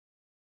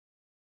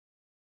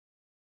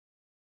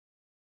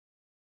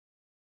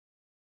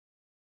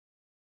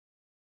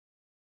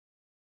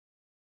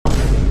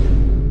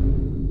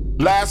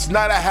Last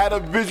night I had a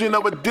vision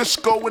of a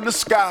disco in the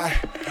sky.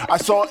 I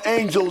saw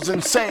angels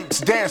and saints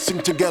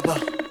dancing together.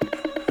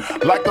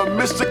 Like a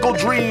mystical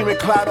dream, it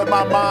clouded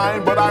my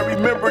mind, but I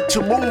remembered to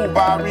move.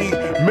 I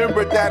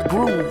remembered that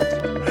groove.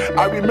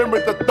 I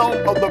remembered the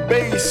thump of the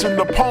bass and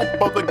the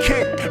pump of the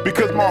kick,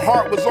 because my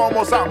heart was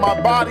almost out my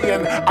body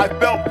and I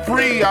felt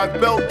free, I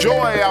felt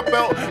joy, I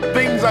felt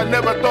things I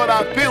never thought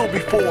I'd feel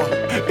before.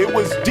 It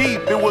was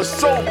deep, it was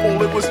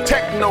soulful, it was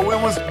techno,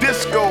 it was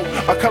disco,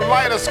 a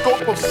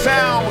kaleidoscope of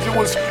sounds. It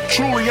was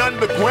truly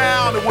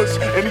underground. It was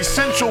an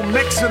essential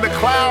mix in the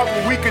clouds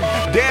where we could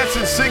dance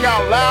and sing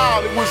out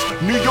loud. It was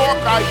New York,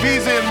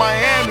 Ibiza, and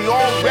Miami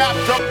all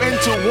wrapped up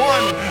into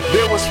one.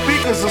 There were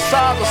speakers the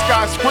size of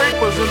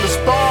skyscrapers, and the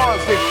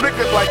stars, they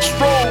flickered like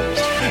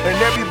strobes, and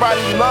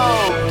everybody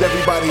loved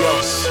everybody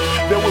else.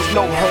 There was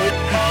no hurt,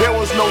 there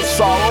was no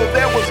sorrow,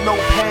 there was no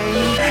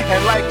pain,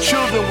 and like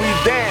children we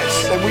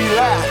danced and we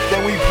laughed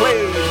and we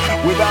played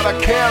without a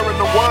care in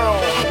the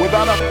world,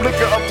 without a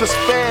flicker of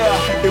despair.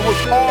 It was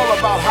all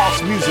about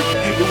house music.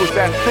 It was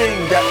that thing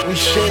that we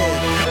shared,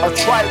 a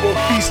tribal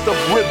feast of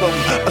rhythm,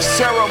 a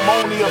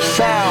ceremony of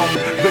sound,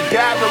 the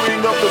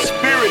gathering of the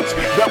spirits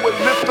that would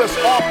lift us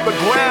off the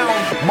ground.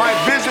 My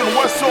vision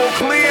was so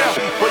clear,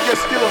 but yet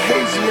still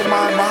hazy in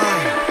my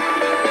mind.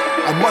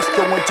 I must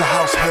have went to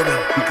house heaven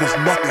because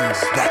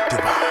nothing's that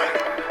divine.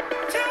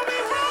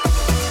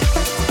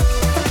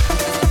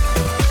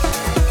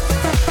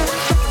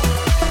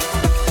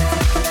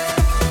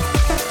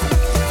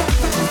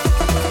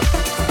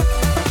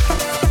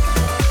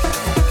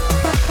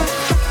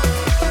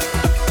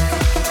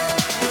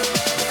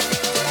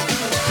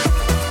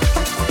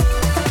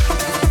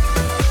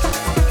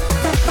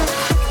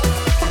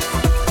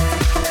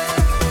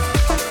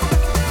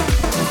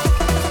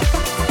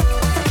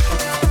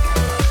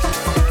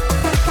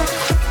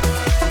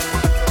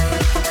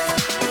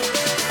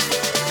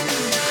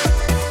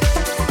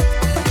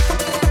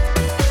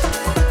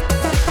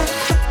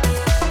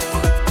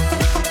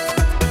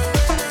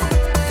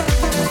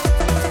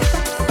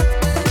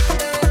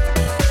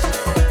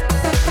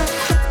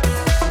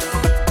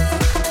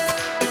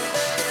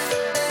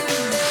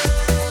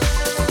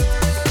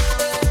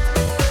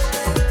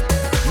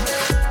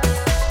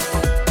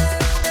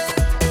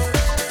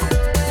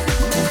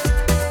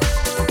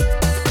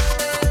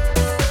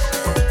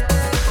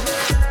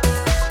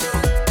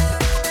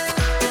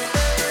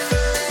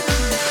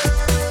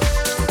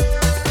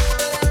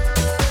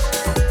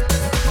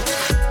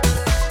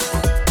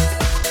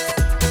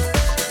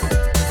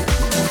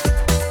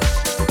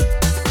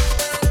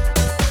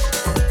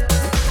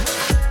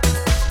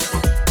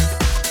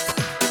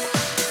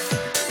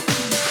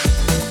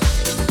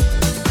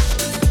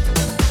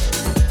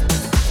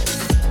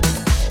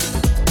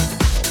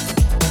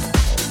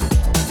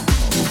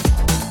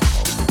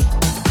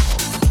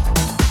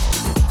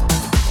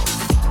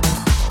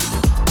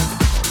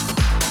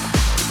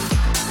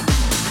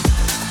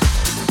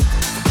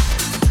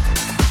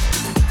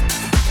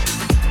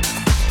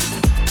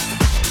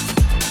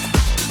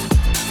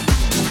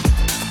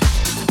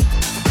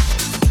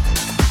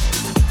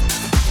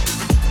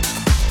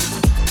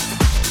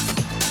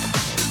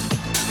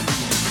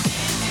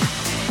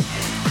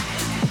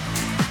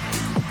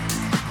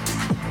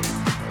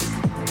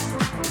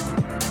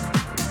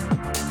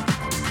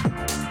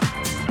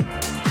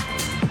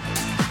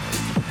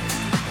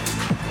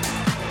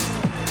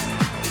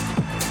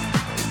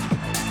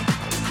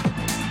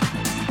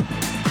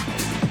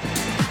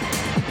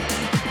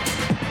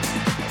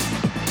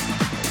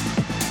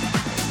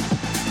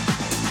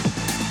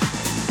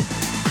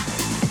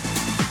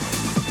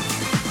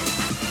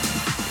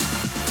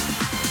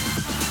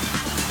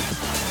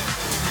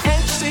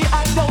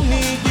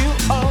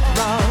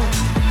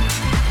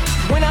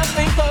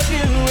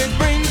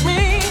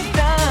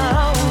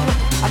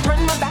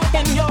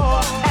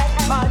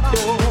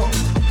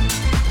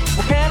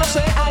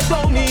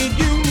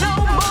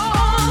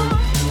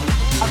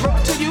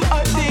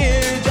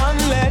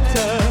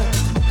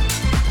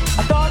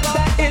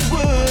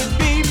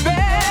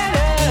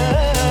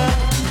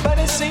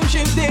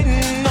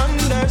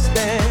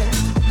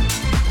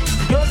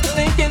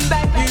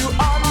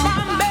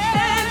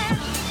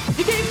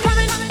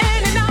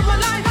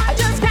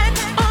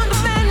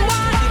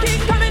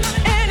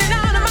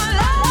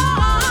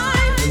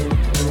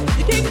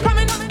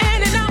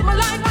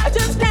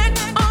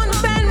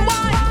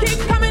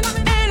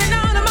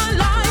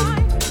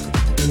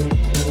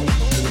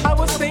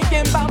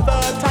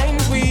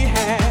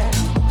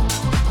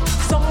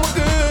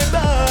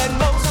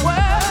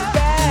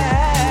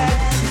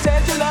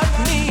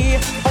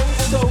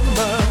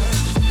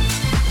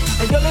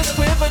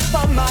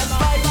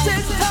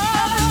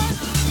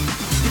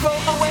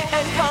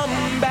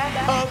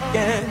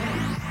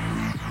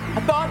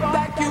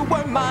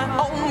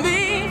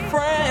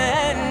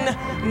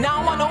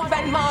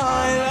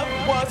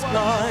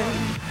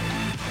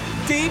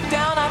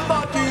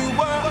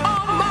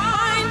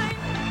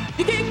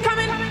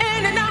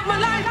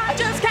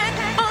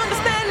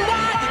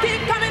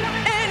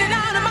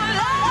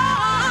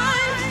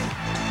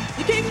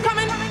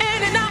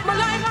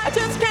 I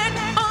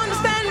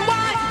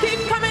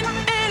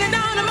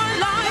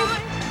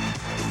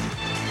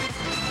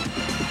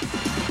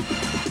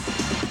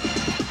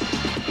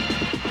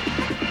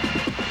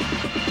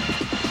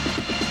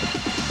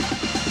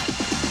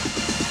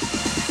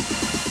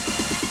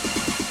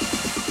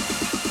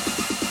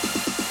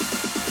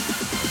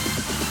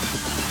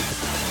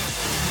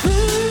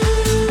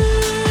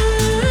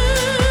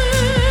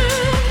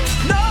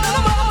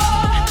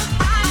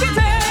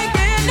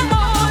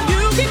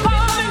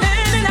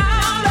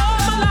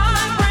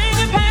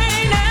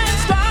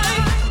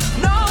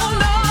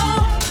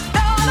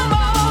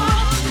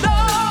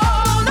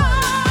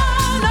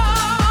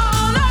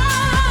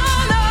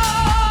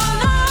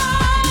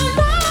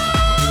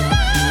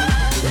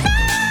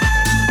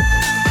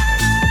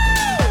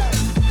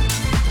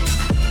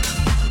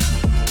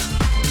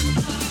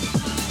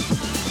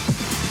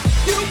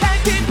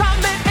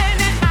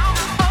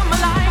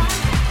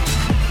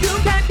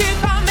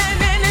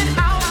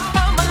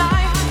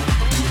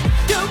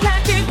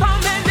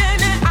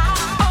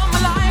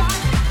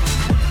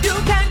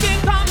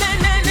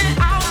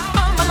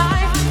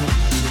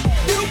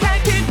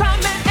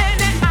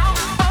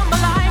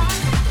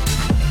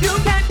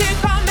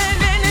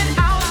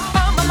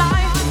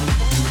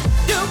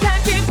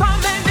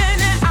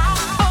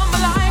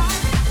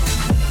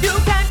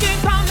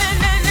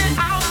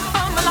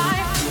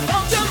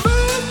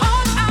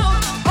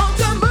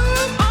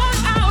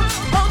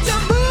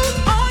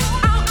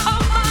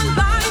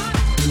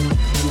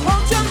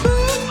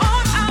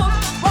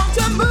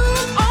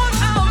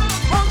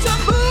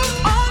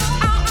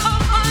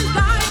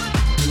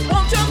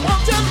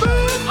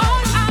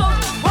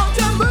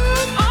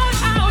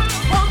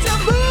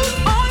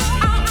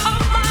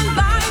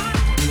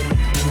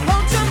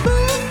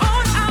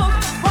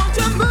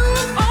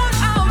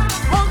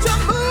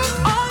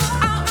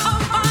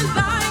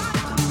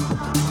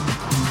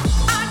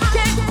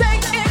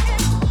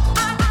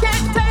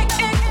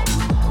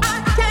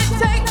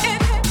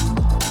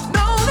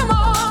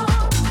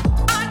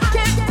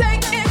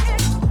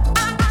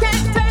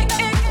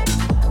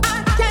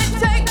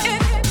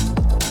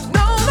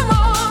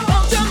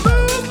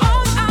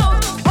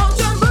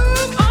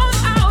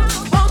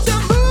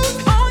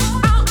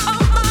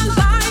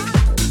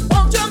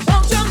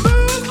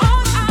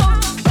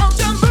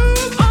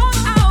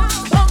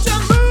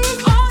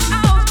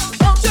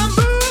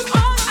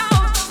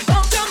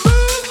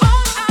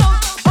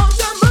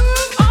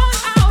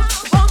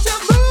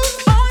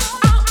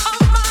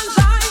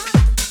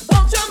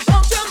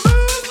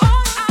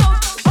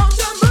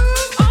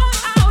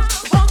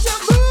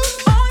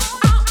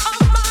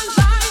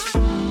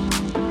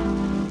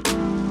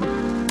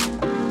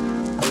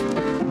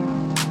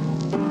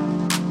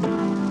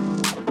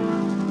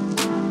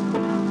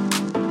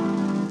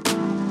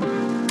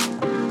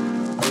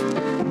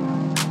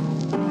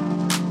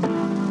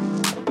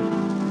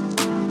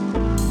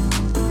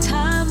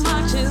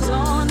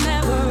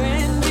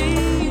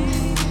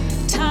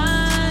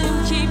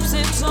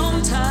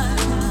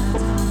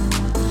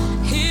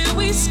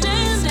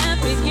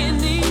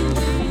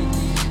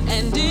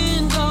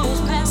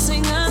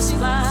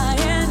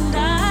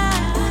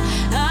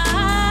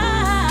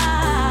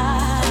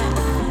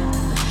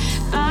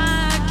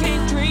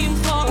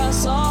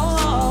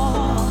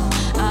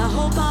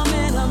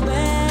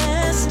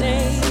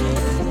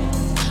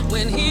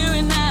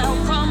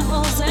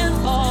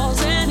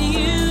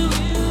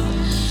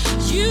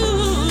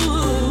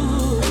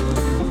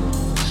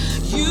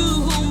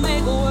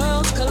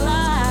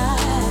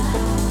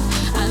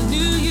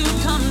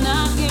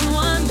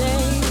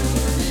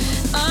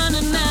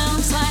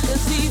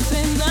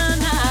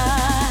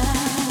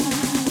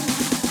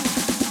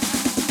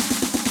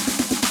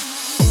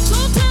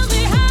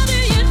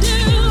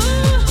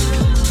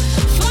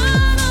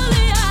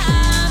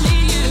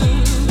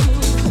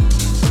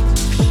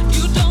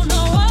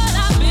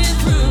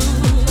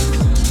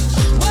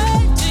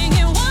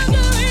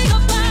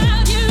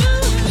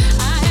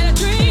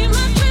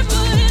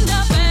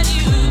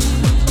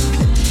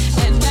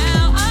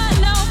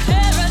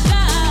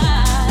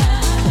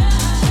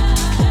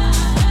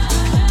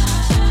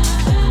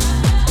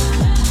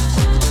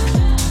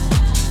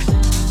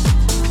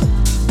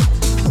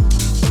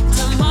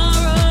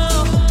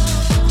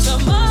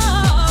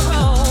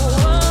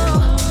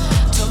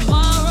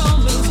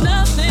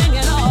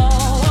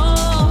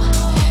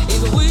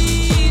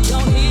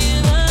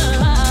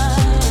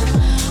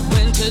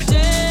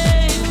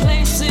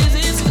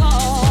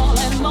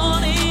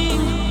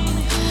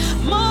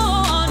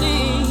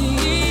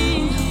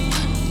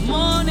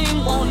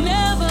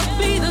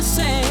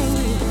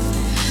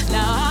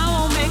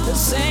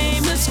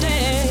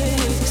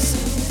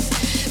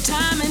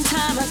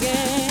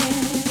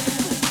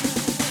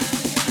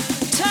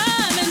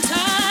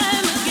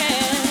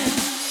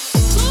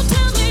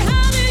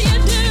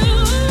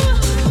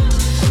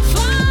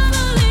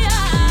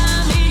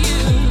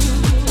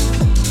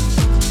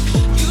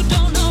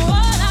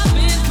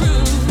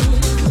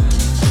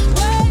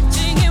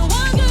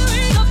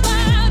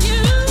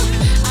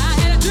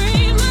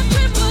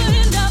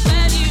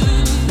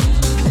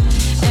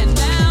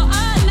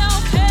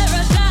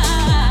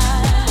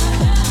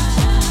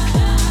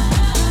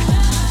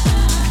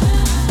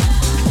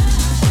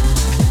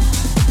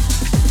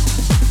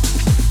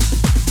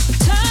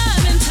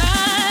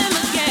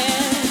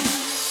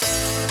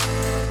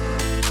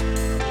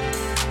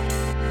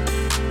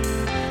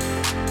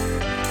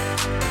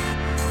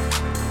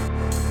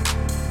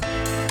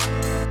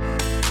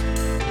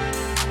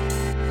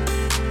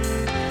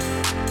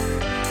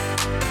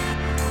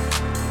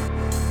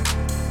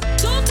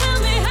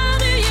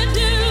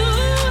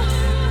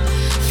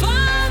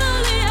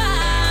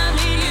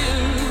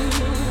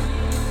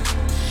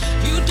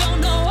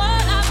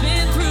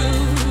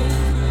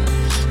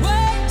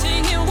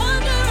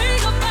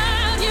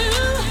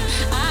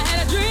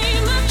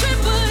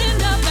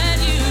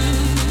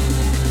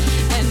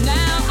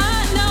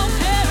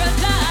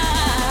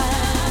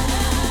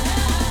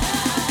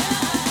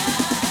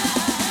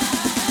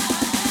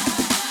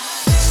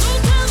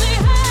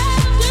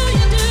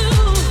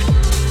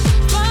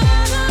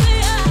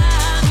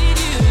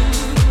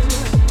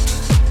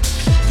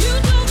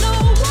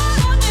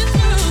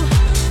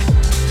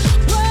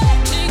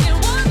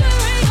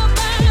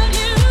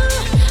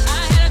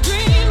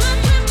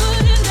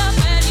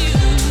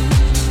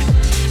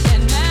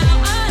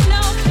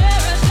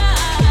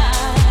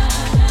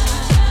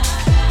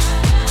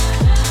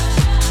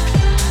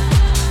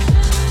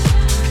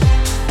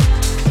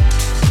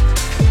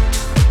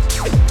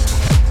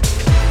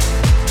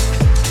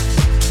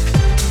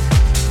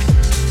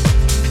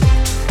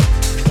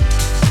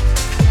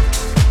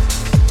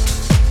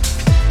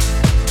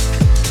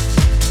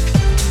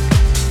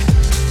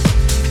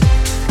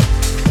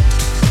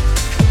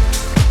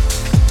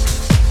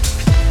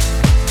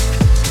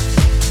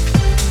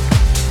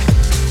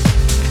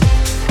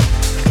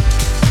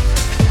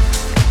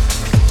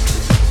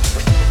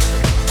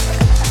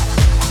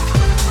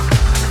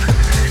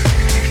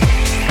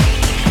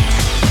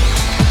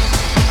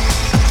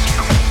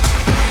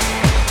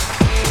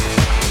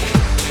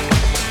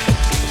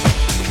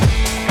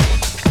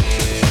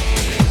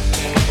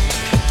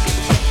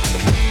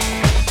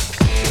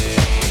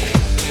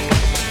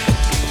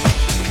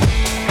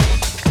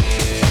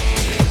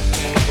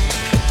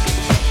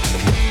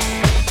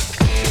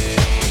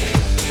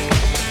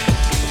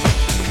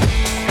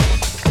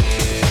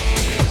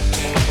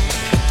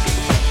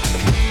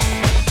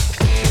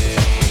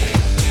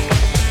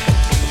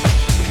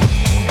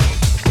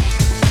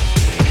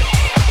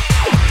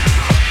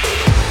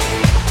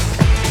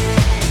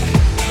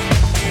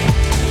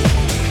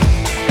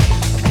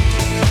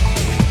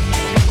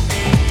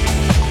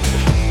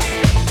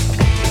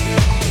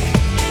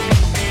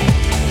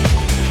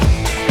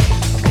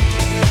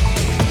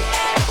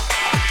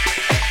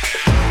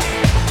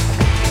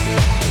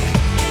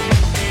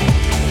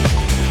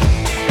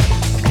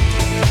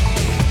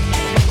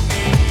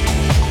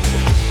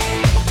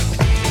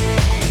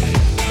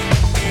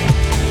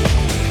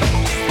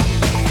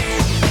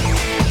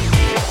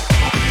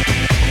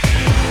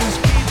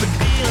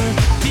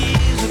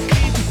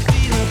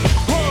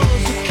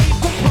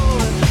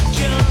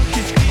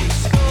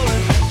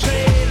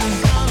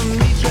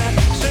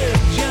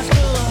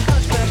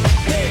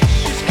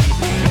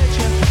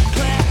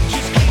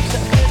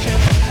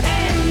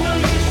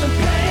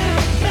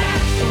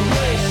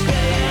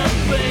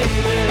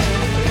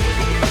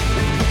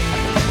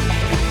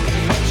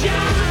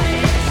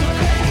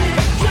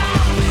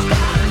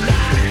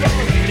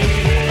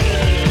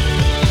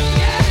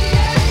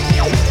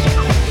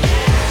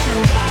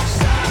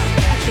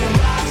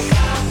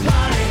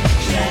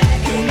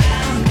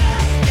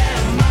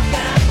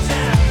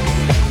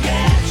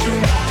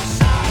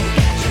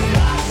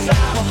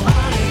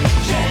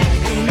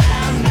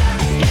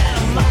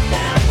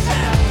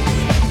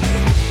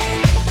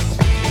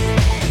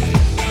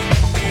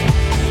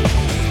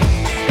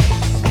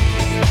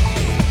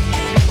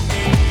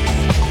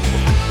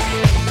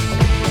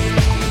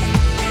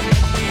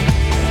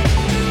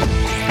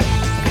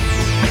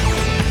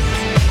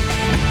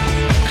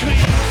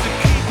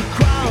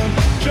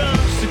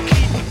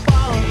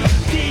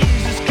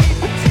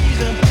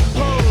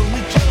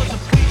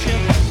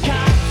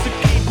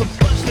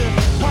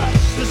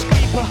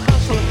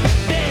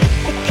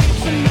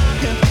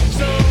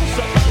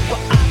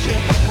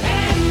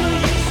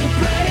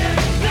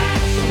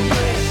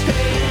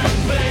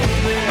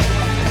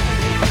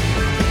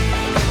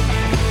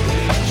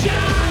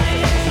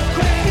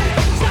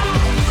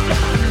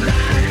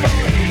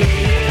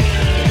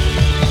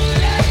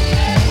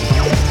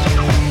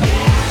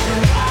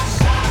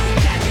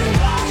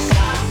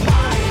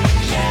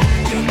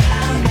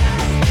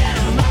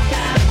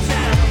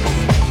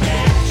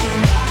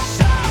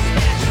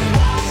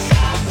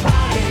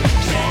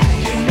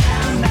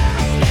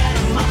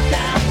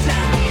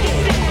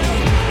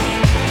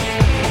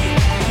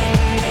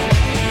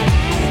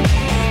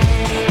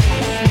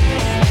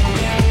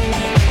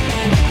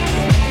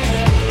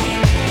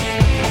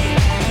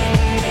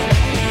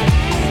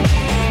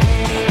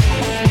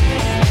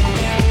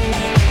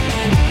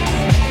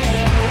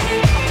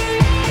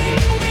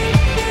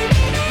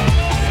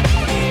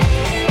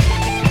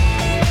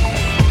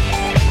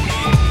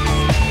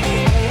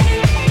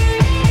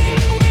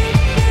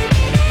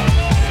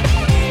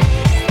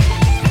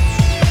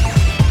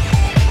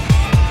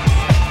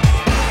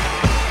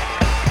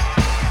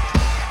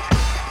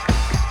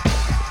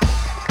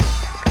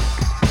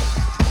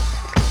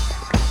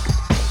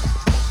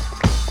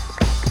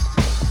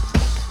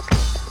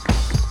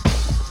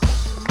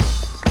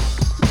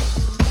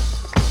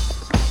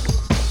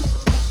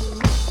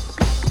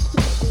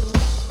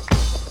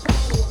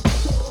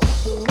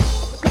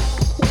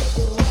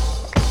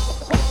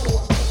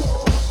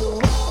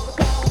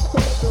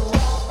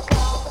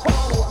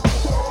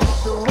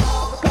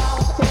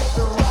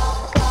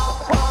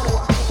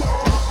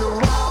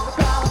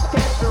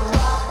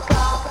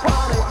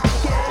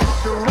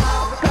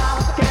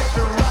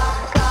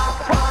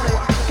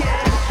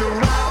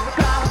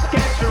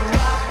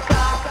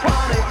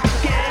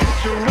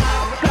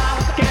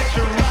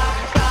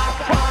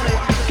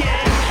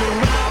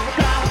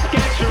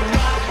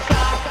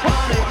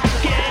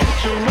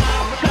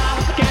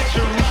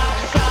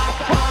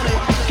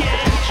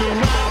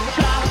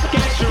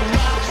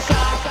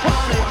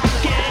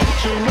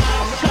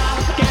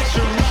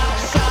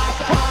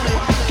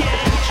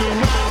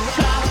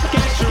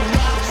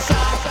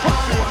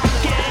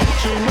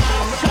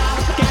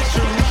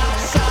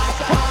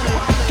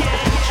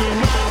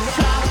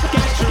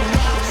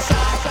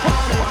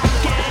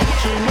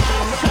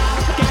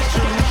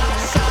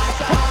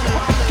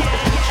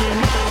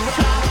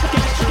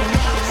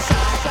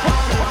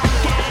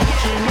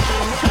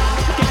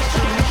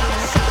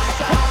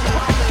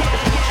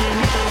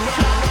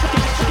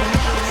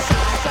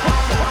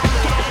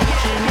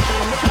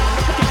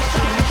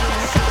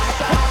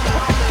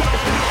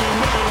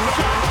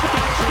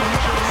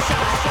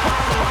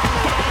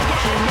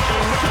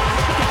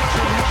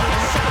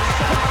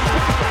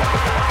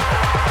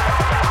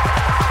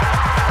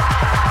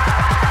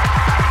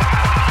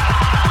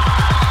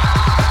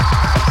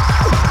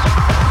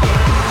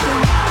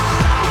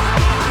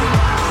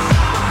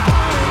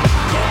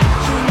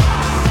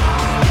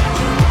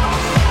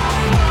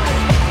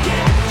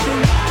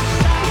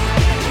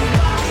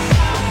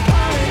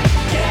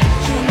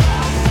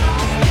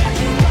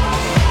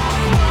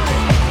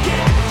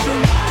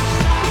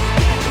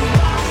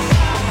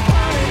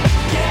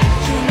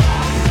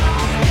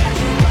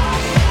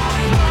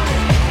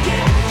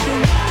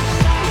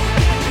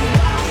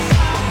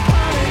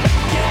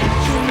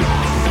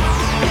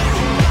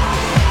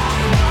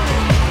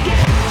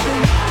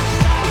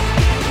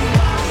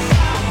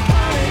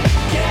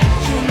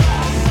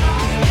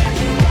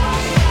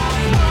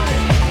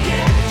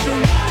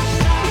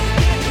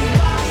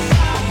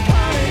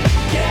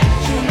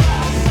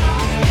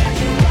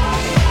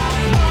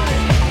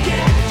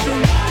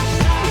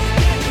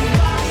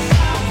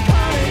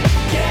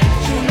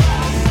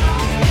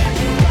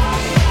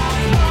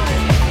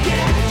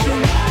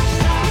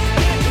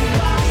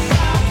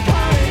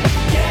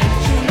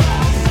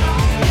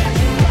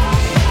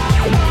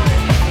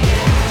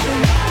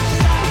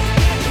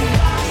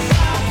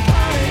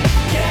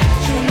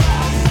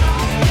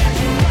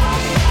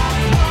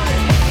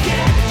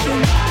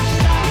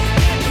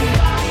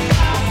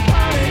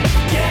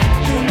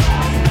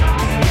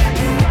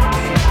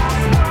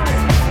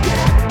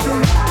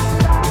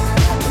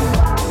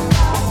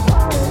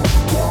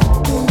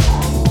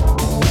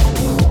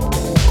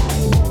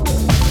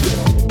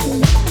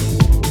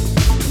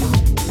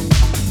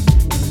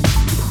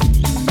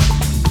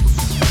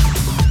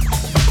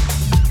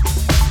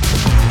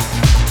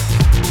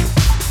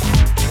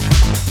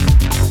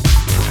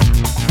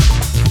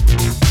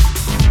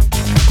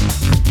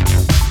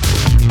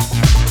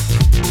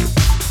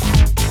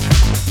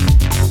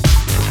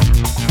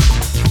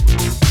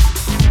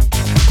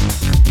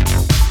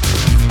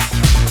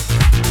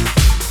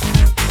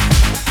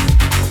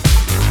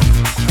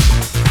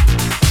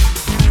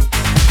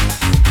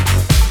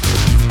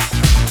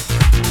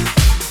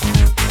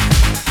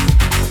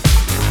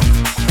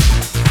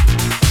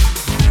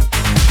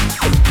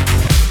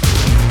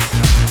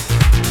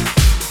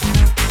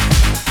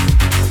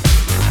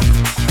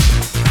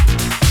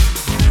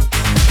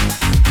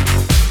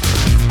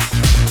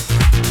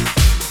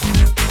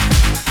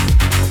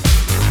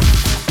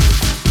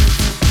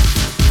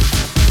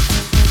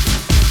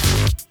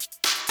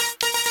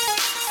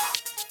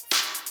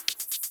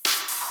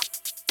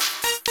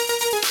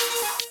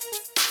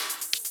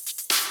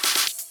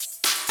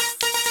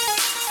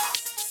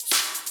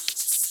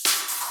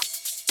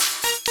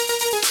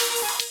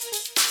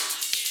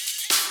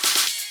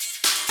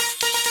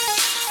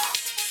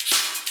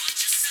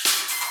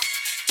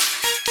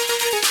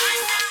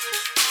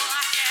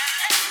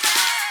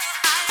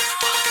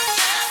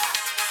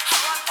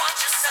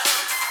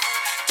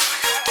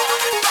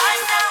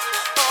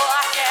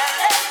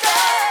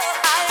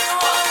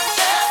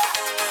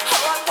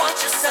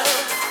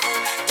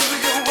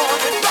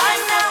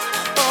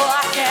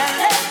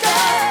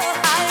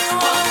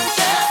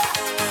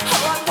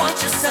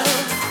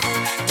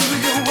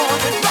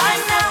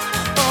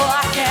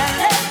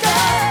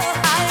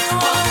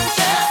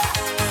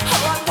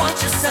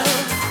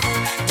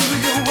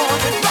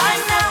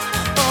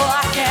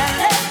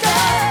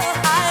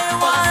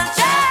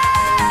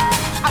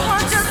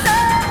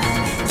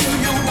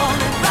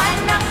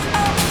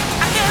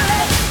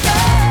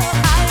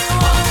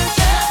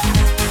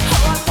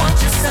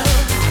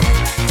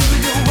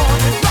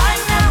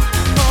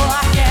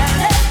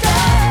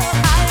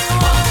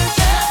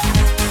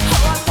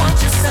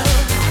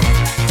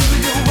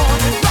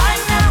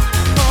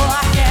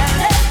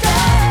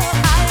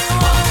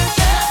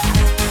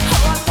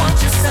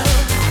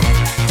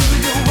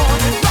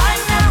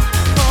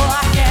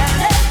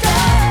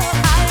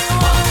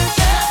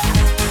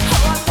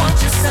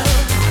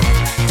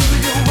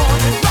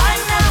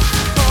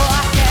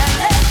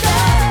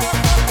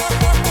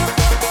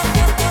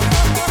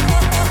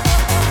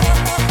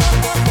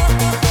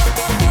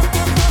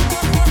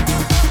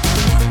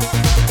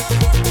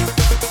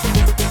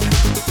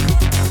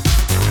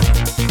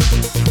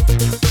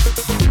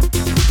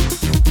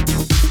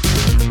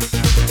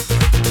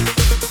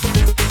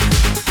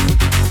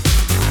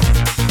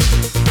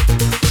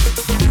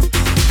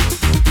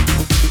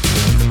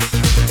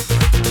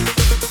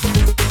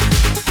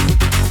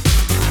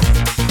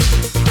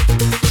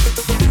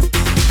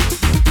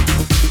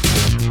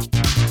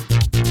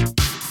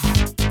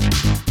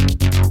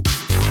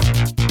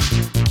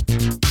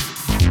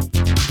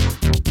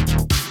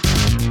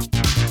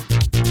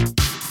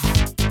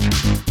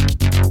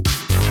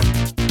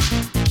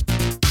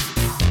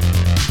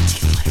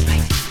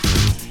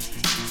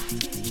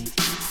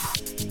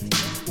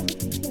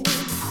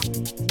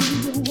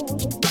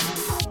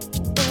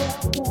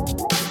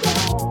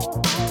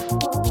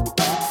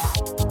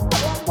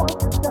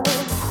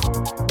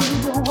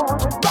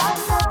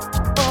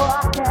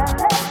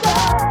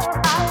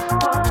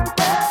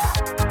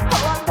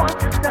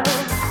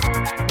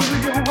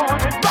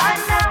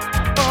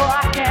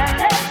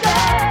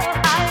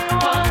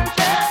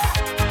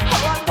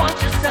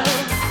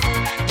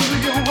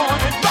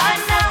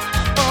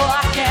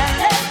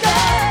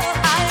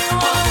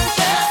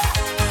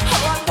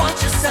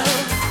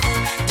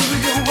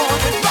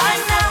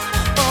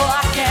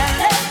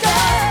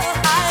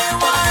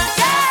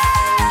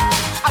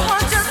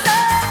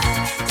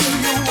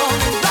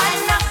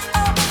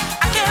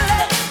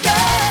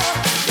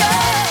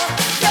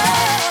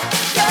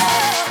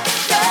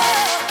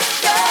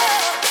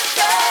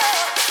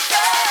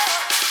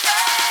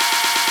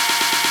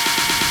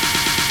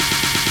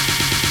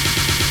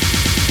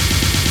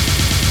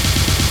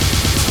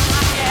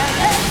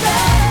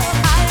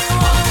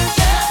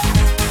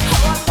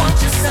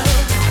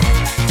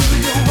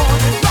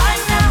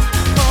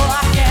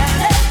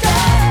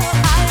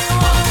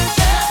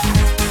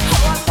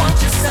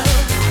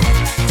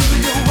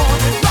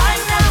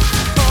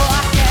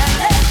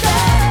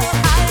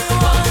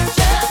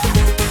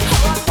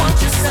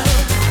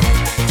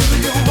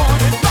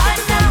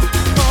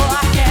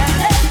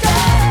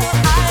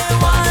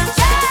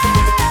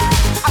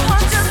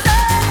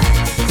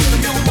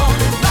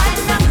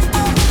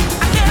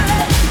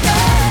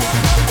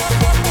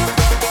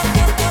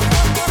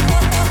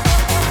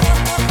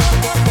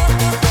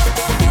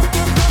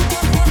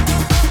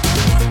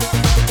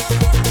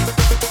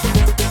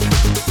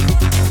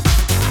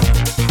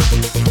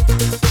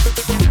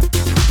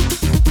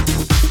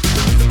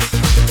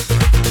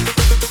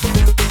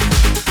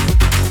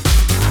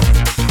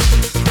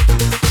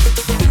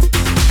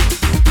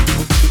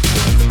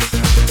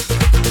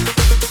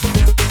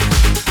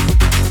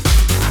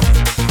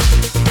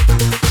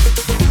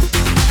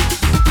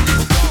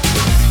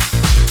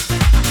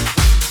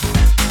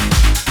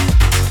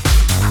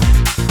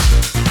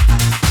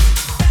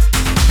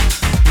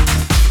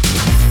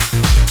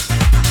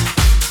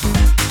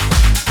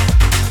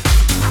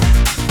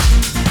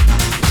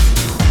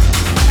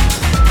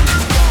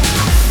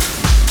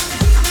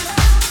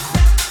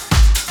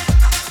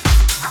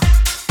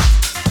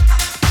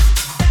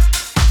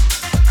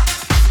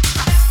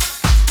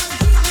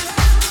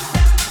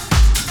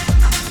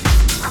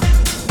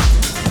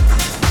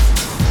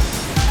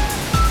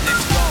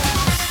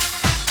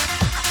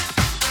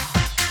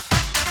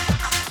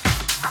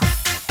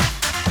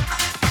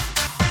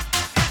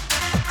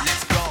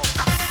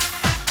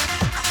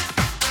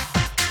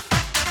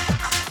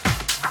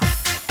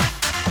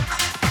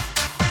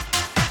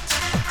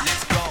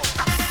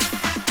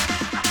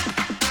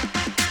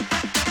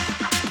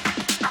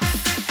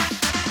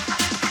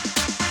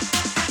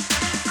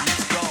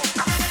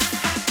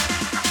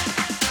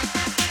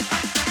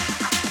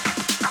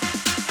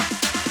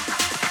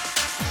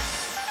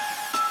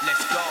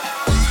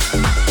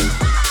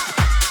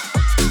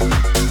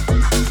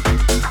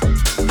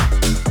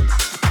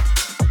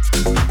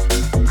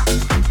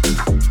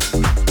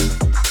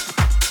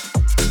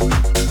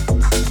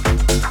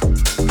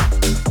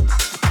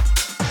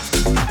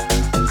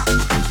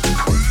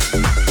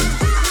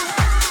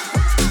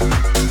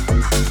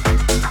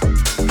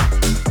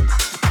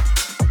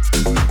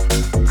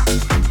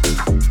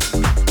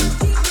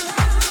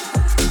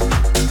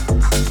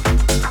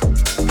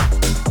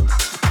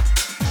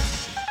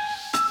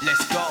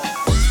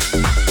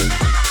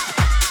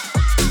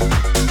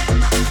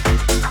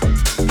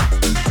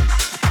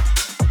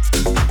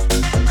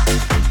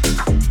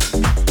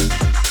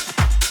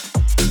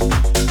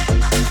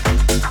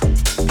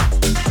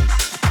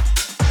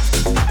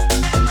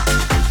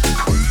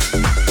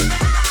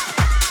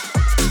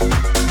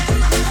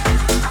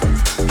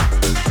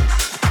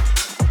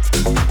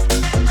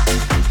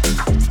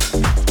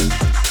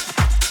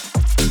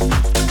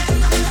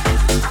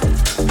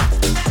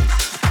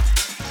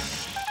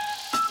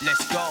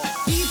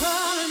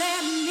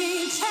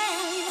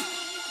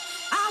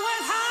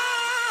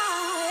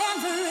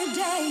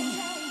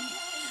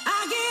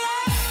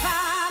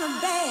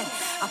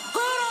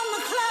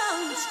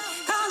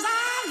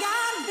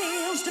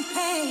used to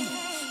pay.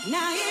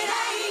 Now it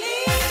ain't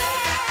easy,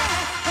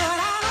 but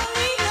I don't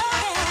need no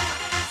help.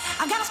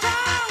 I got a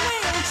strong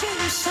will to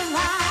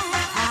survive.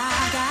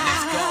 I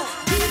got a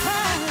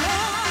deeper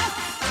love,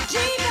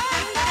 deeper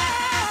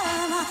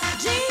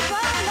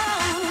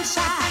love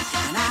inside,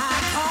 and I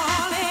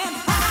call it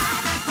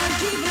pride. A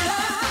deep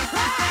love,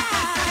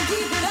 pride. A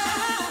deep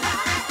love,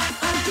 pride.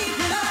 A deep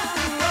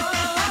love, pride.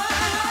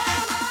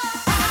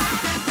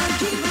 A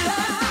deep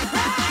love,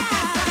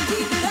 pride. A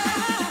deep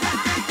love,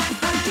 pride.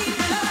 A deep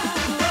love.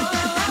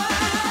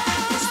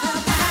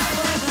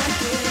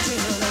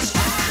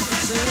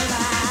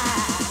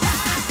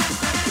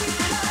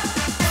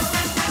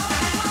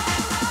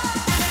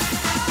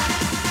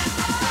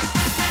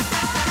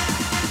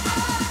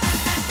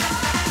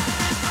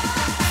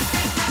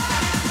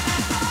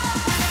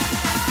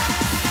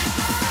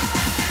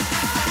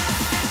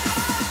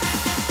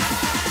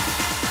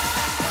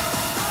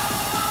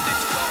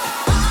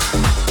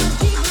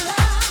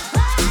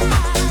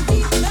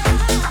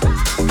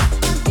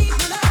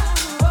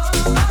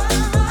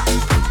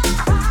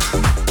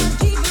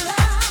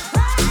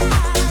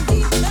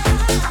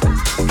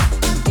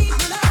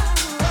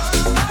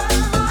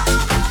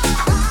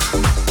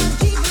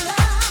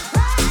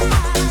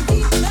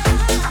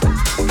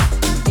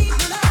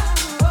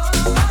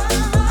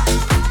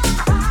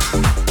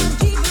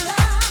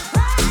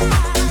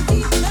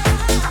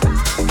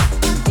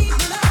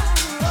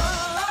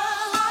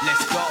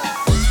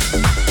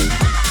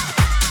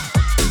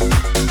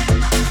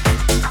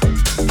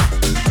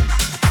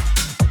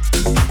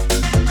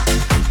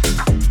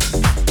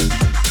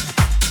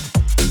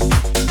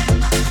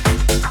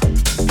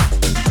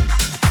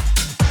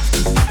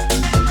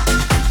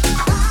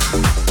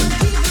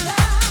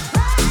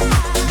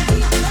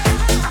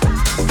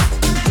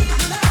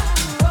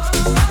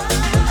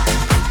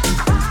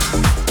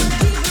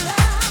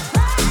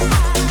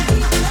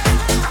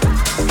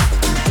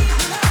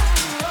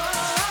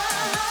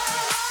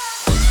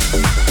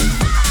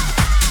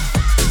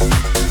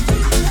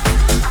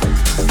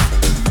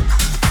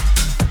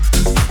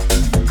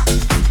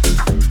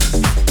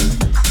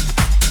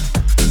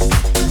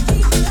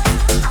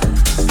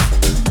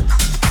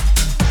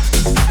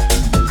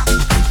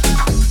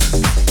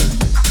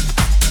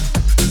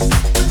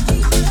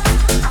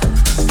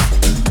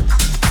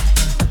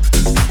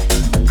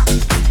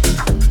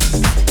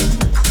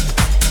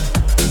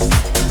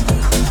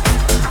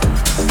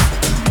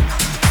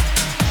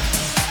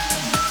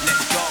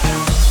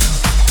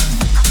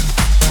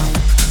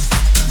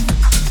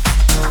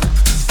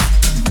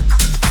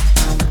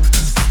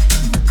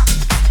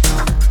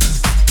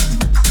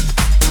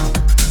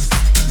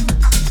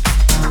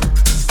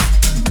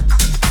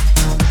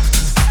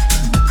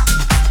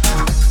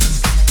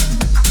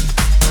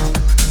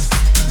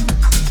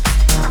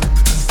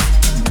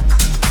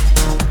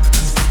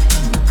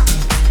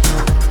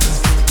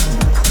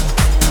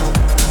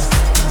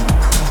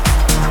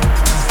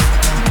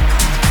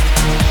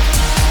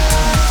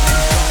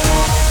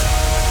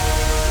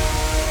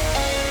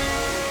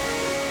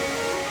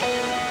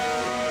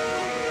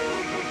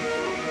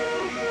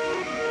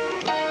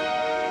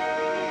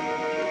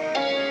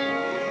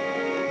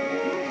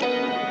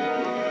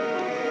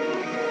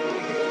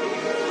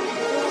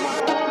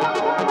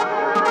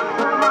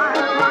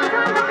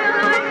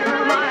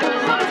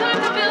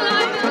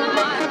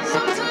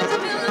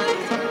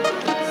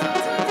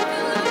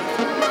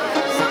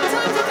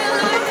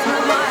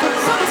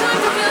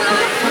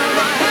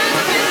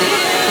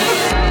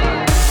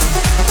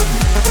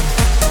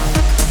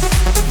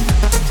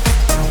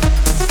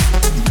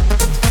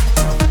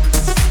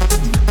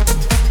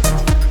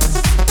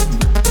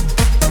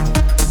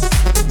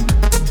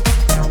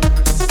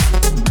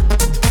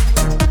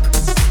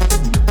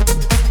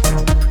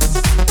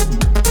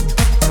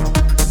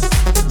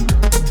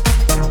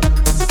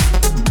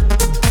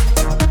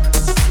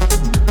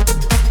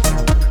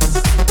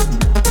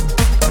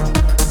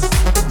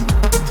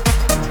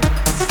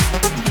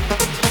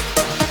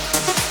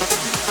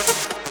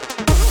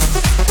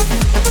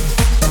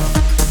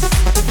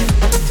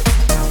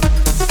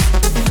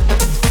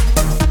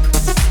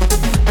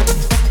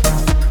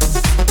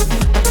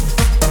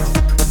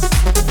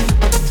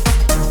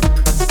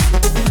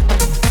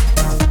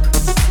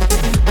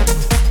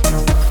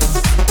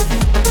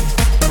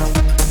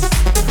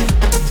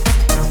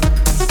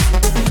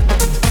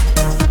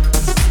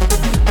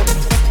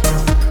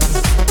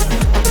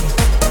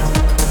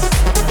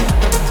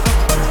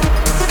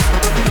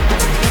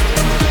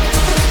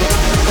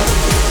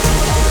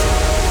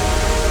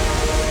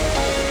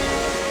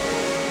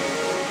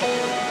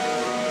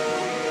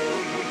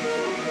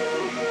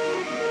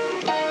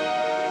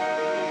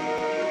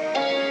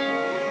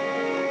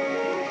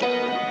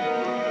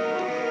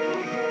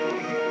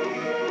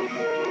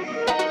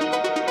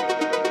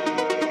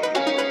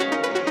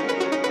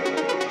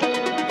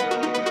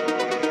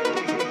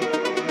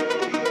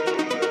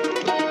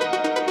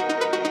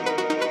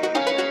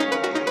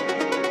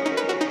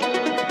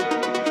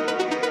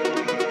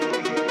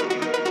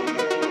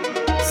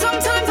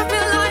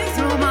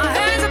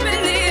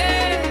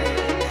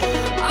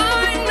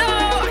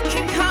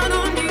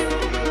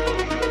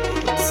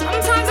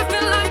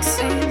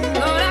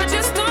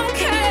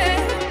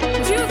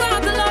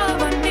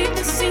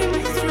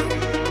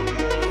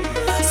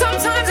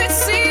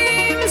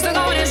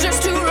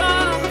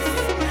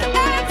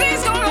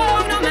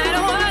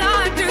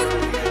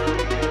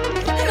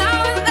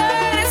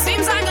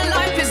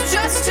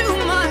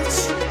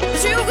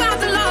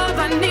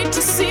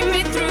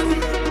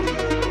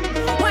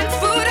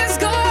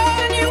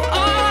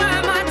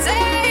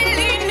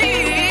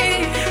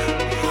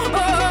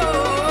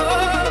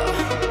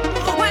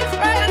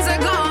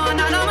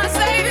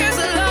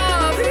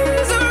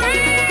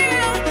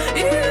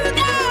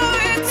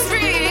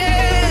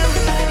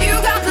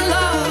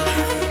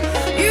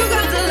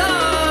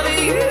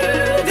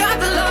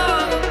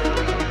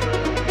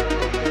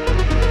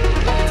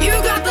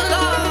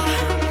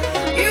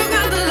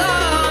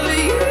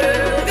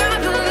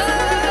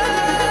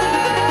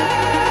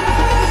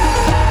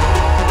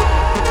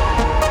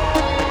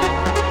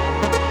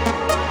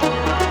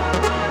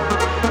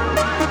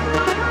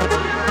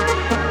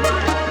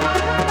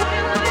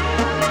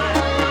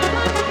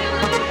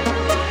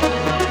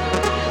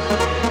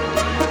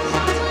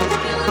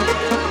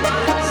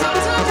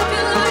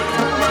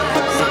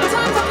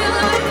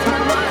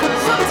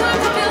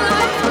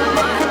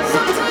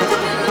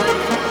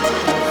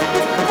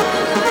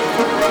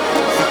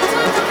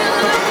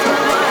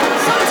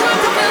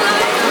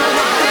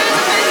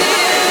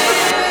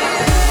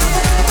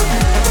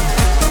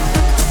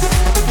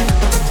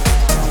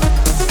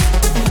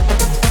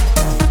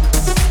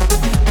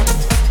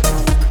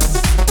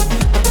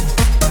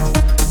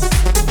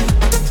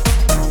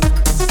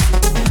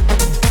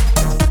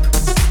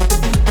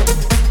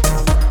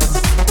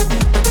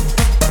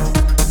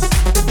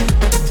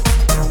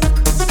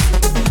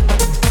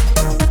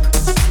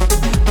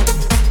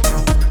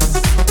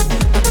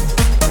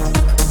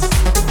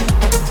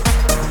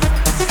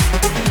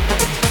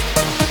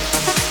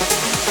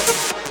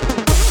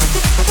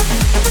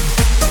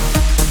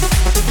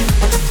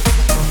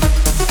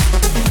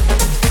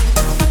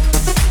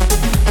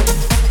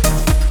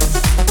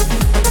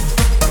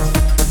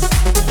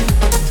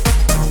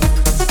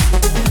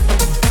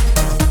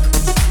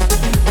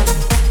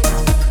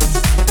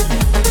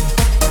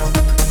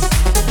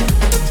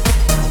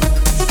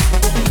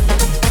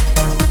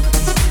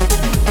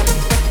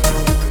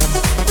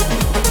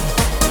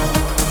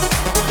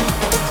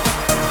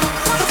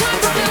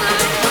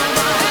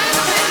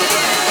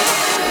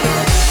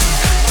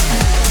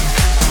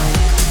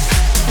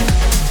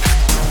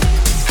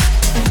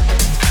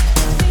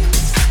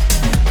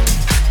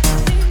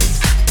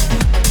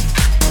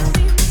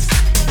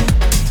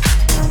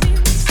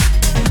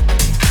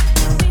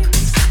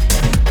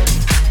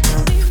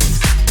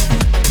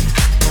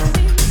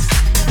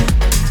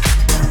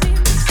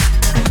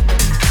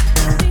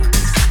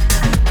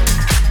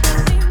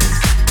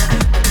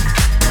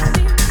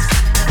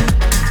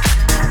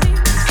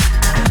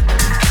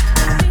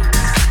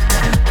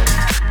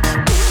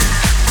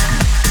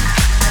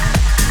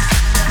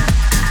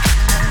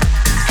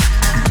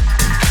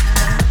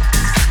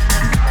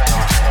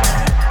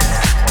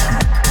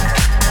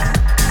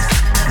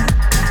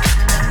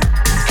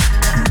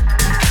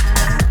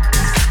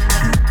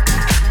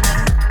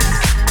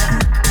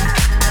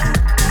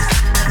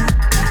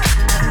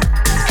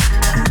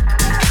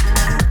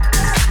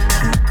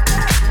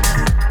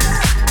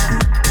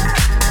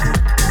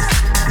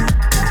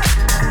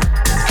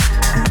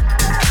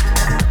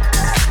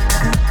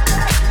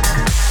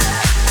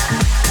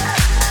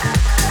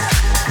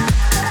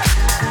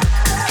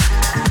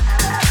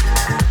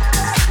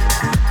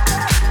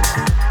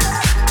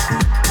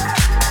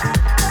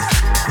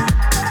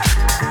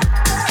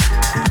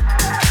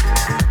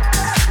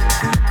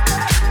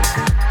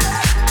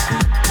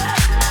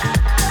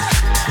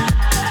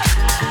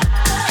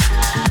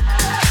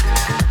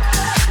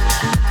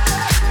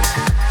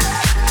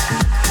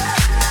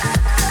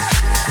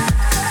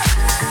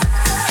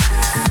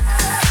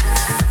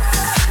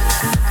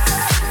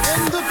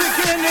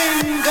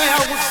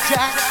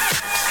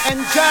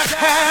 Jack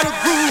had a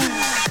groove,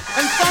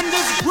 and from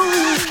this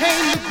groove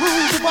came the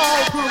groove of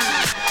all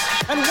grooves.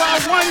 And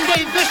while one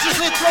day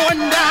viciously throwing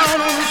down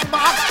on his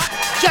box,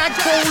 Jack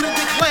boldly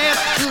declared,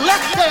 "Let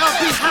there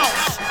be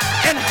house,"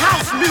 and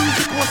house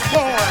music was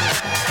born.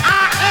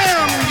 I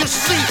am, you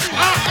see,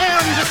 I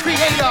am the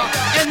creator,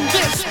 and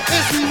this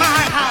is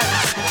my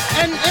house.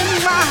 And in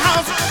my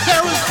house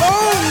there is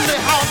only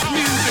house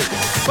music.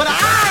 But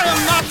I am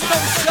not so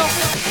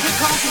selfish,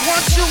 because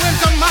once you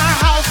enter my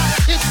house,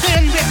 it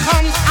then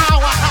becomes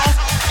our house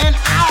and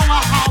our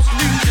house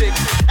music.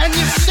 And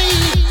you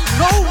see,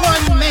 no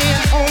one man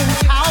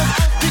owns house,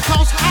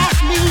 because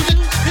house music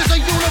is a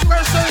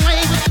universal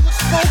language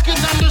spoken,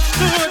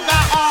 understood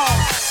by all.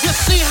 You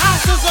see,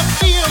 house is a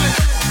feeling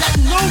that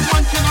no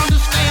one can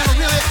understand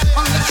really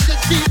unless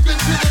you're deep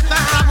into the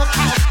vibe of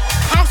house.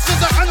 House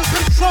is an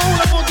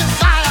uncontrollable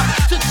desire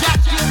to jack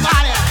your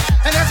body.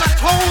 And as I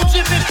told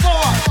you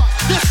before,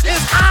 this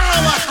is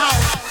our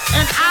house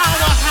and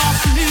our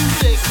house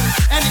music.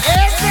 And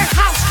every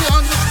house, you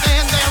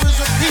understand, there is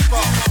a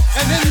keeper.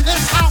 And in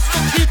this house,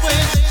 the keeper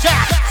is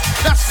Jack.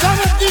 Now some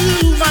of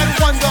you might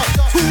wonder,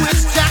 who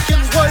is Jack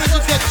and what is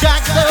it that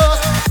Jack does?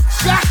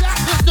 Jack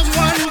is the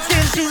one who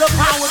gives you the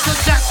power to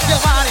jack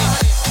your body.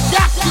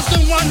 Jack is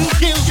the one who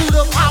gives you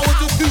the power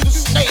to do the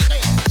snake.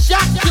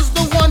 Jack is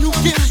the one who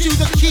gives you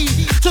the key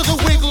to the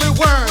wiggly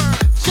worm.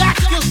 Jack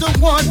is the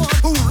one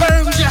who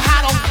learns you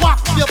how to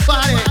walk your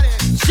body.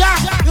 Jack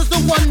is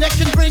the one that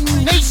can bring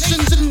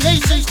nations and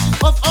nations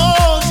of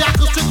all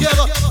jackals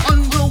together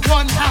under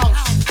one house.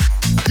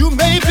 You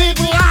may be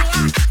black,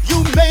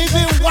 you may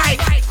be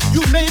white,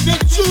 you may be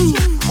Jew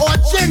or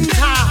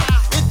Gentile.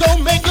 It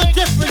don't make a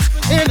difference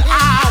in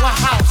our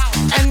house.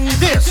 And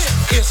this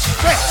is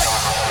fresh.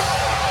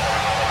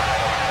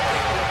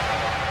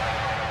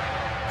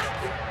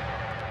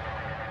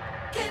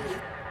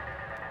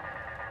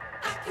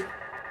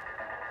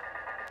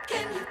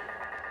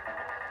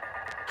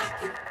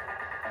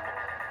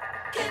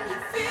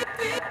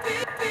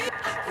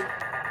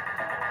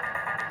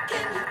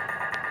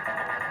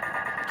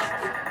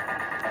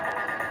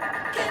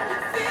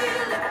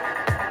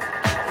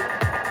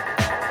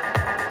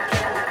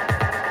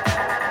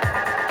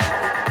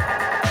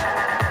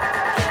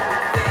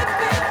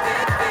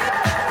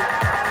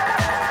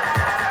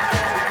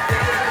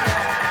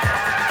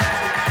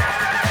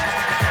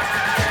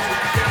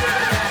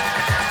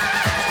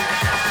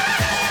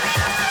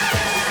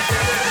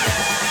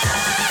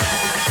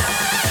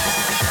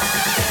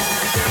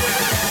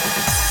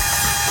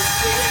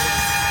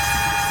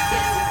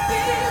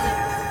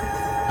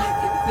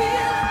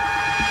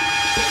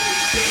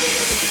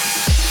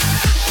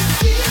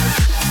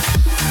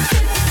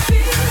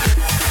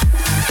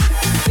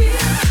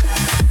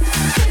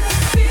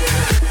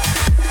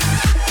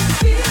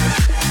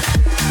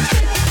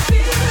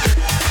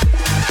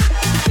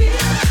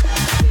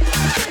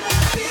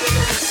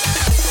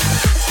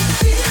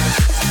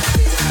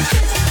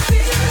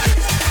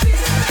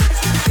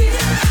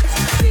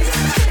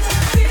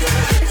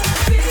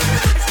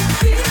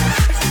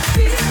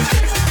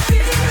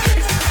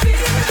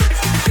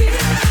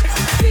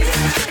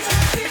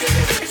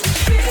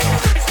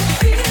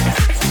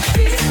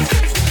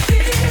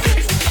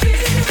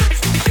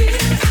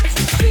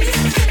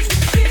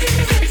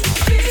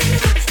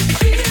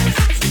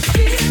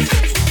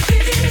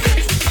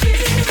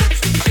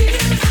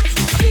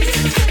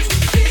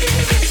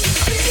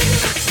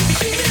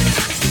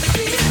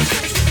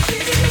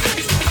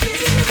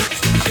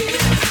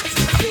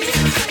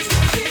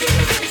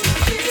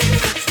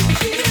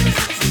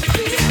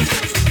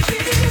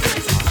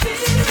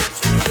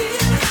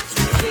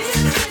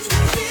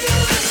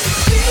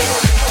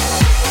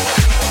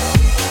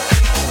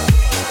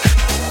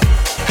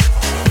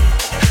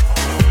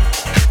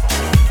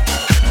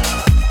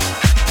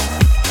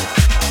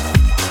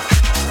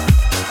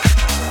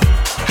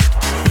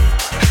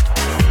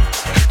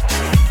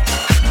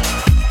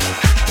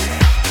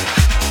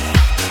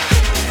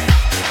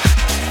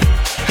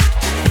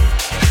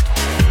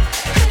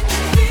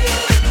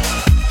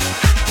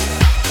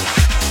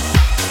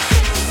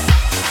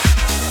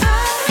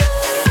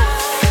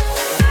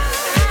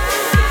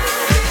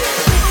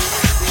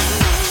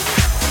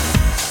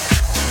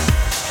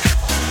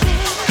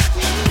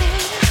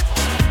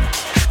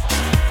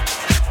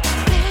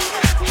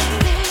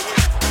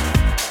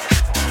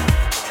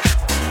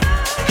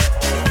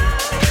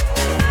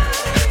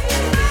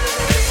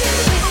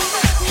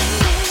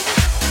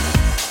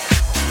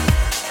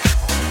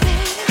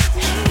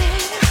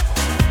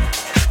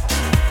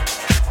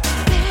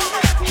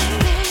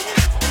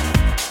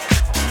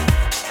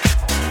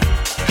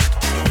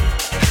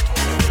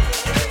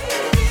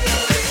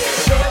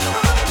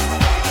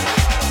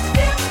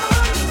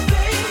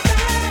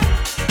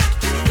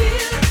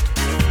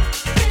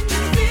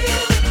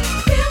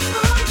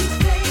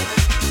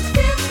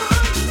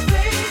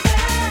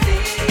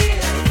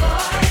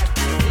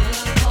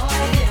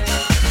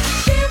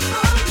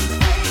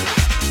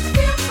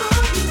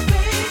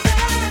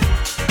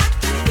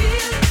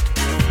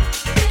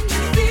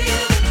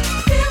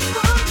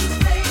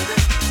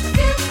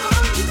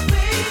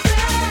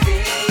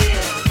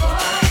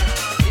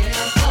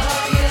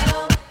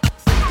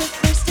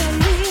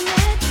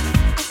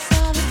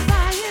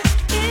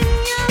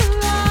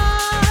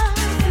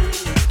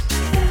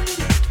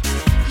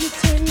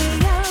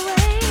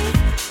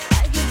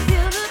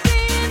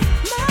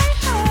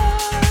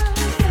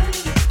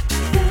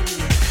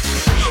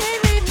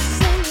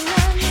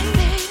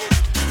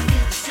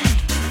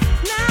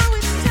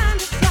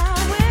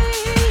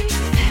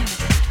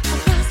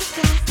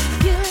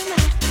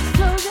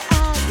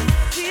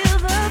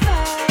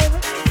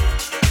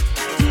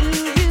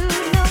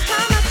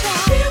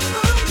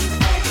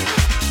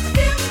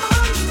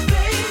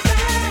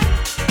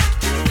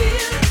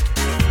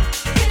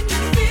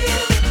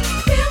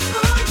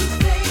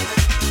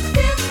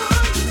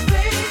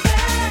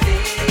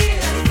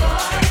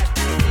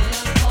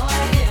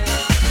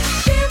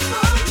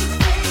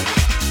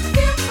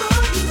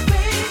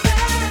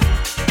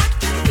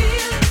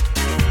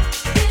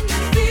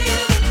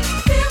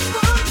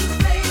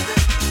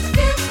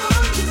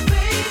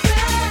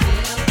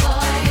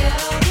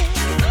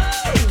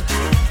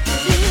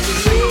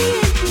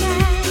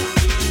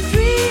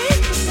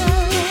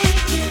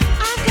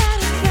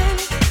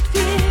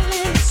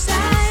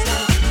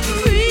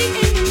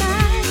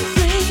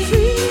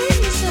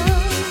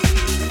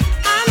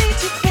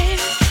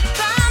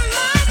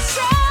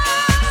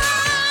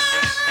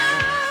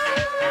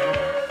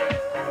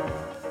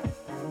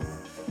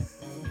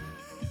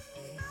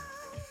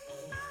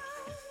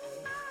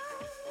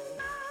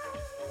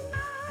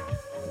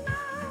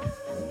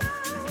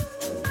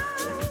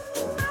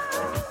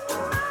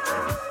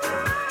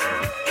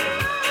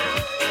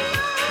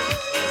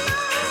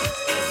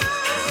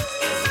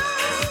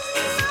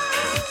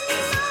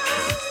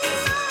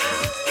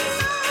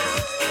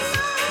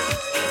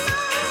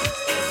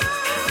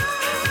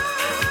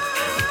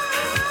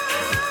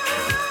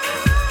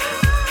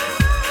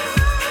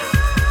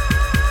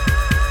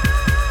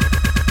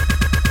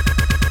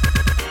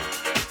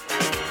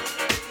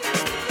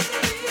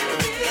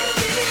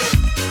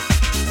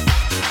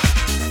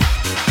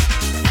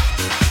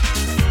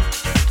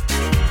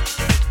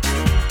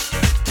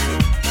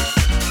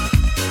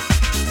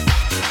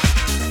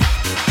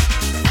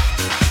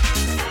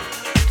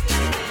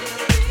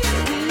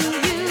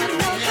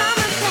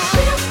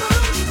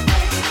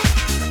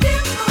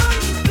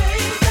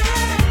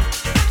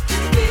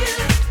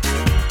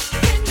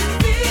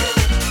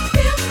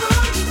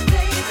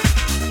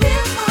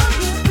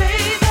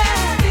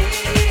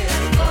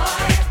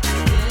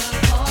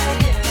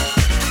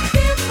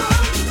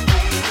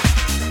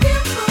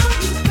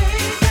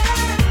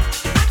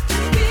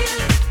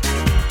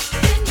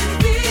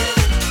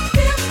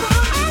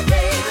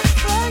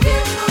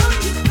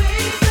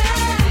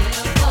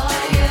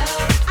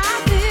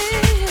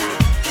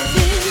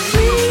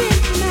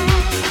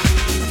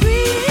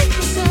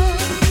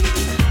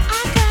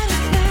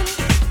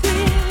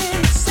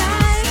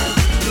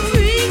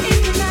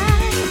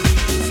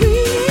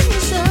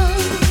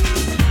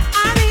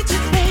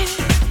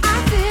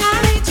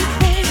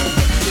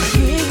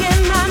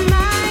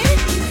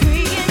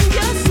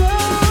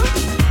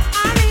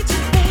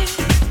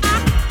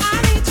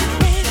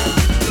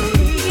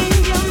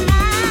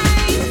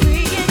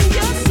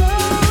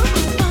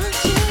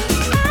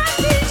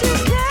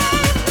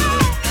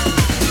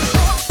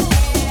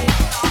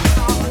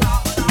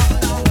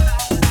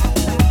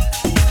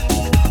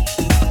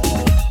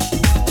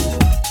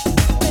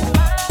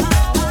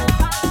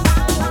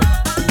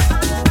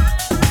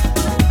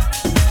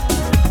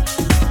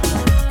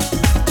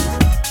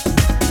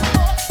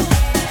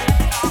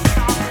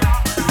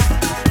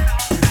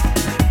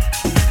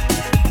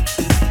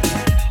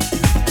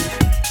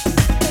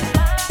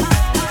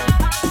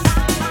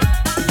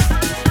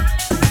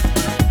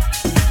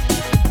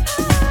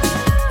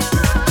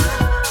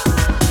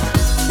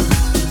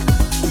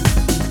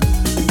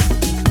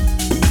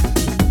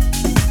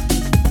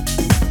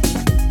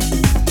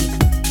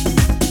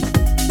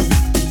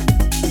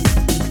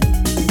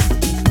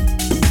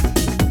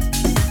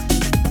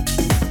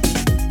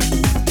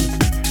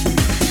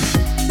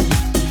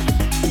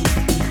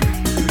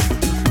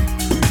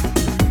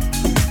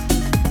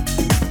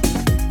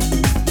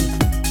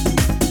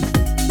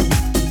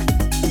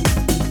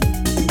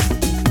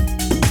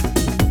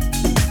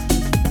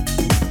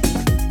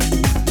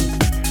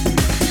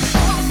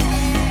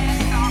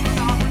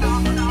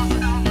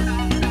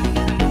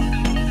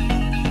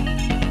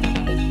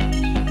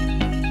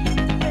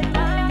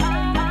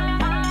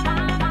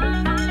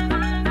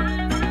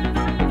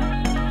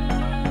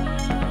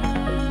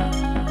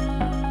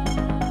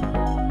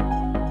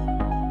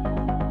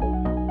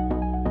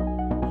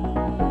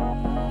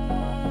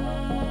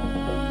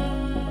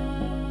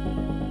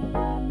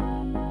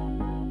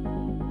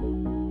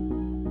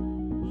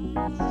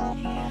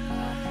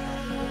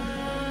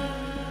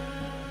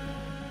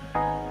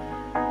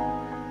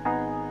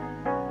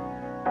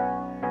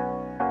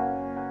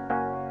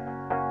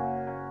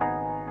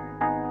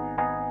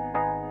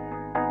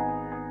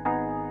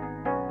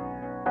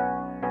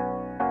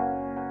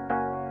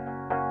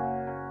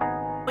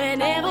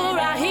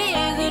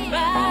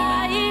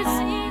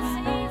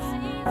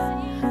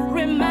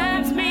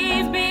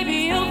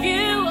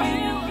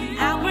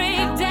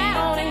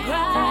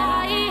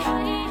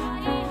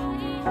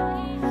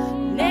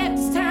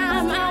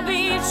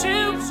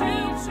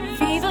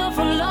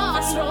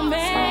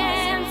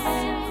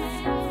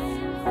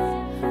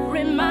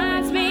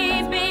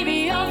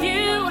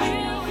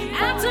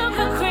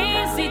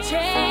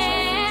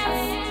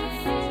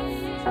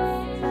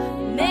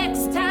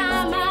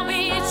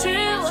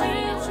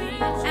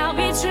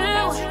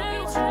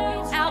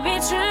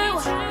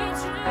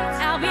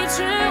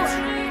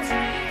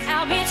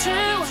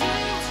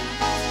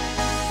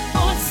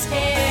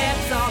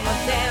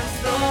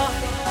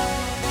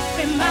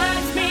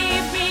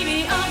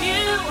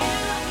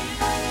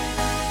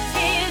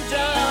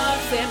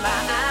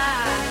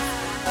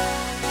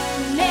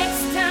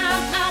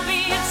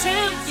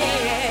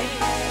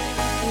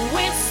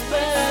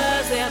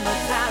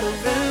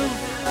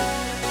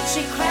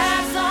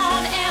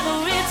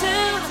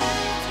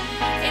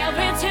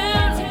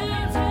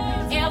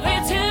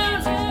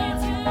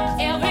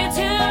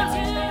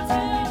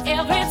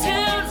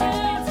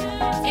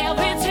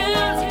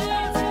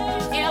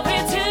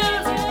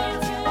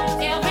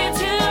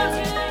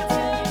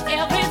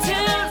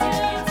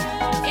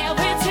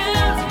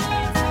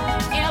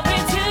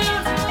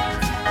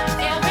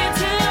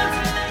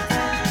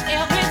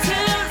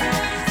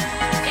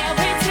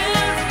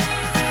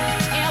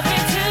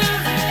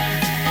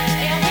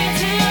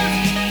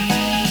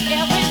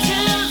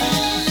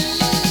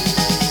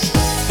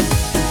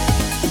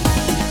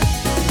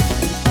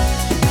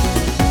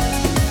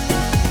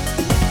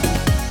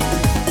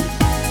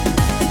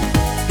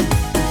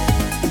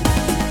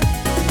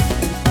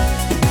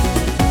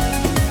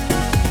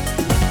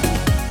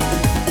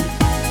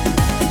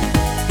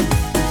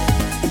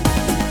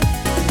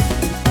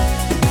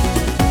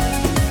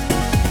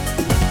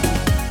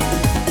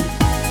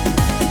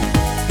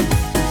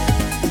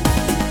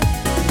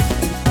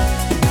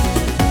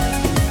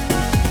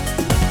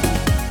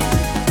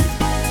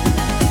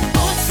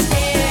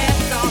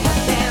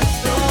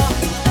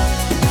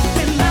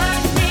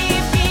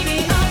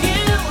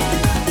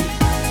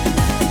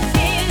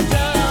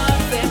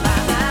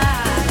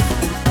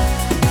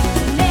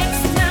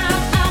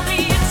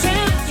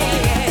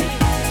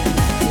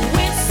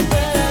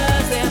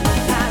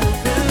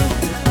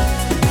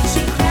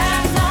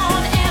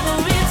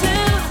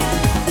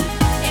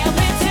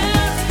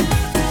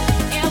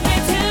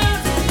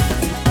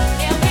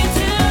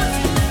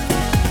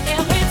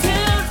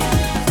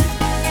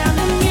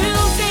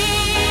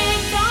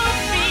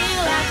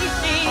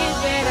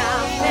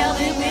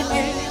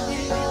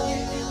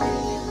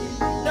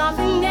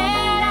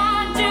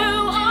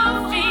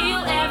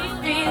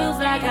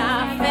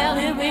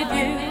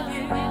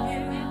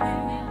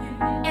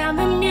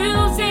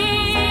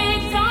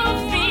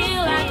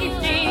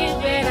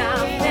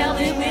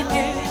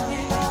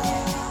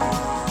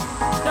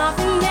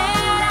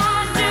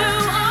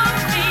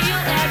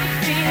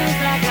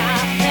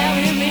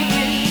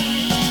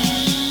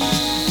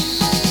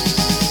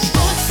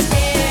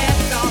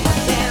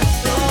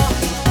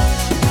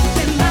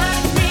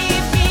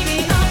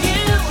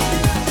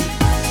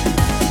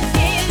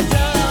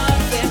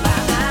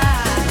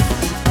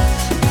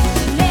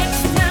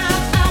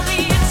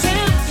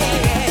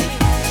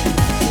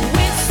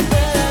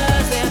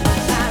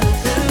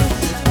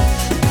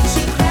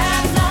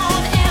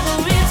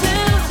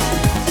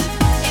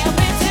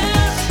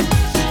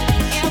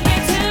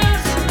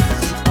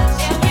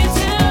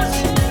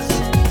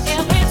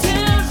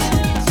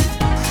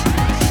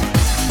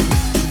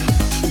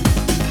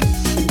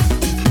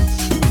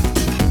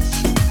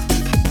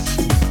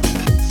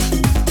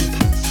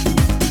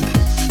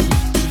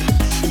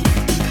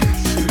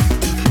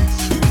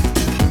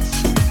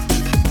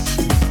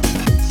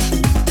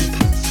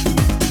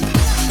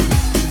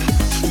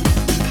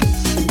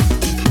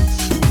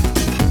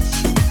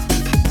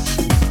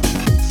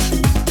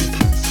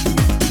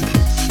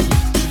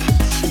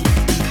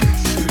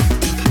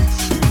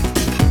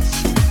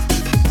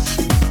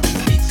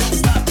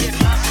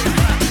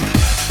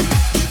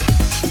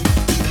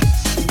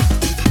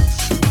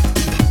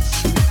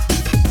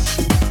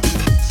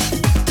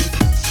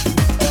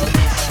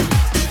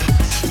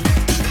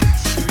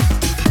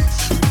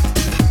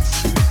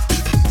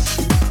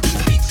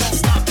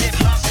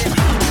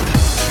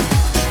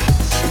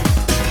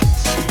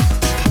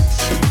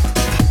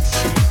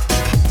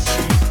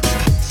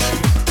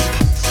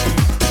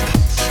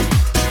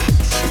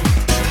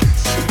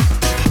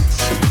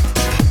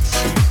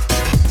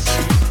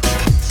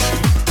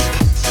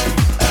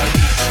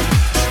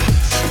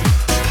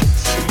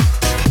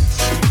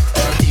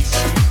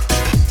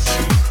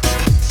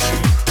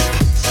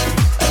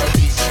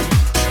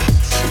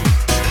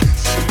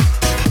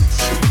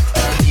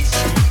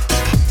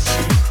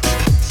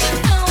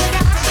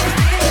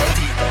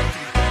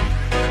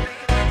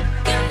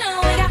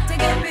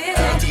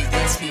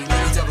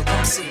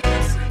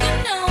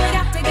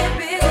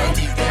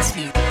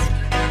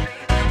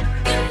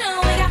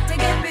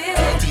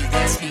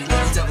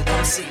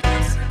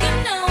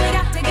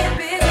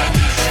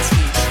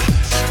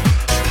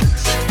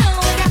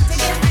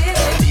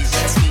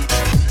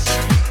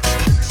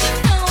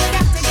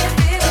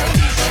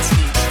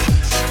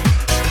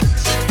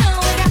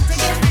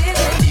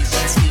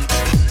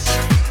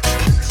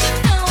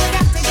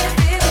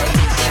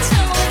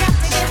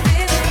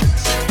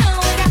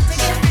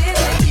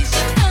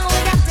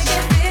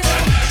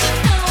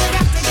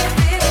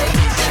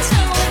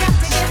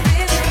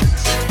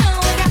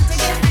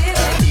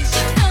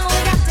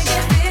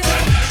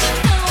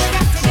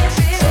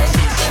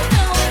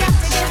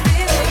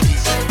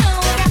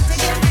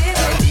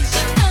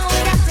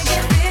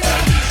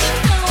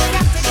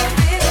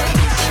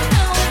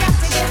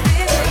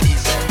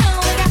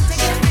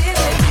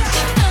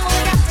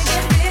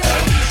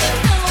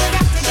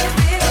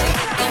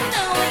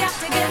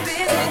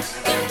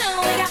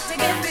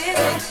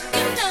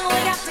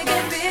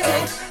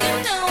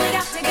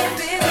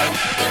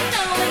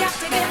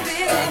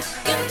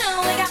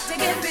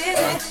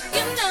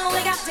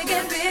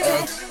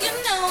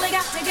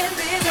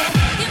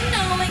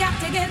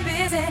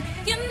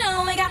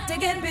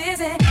 get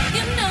busy.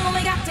 You know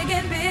we got to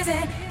get busy.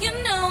 You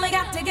know we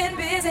got to get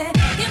busy.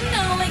 You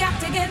know we got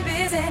to get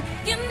busy.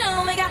 You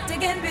know we got to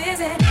get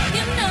busy.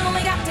 You know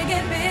we got to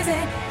get busy.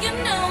 You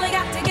know we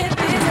got to get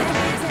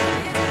busy.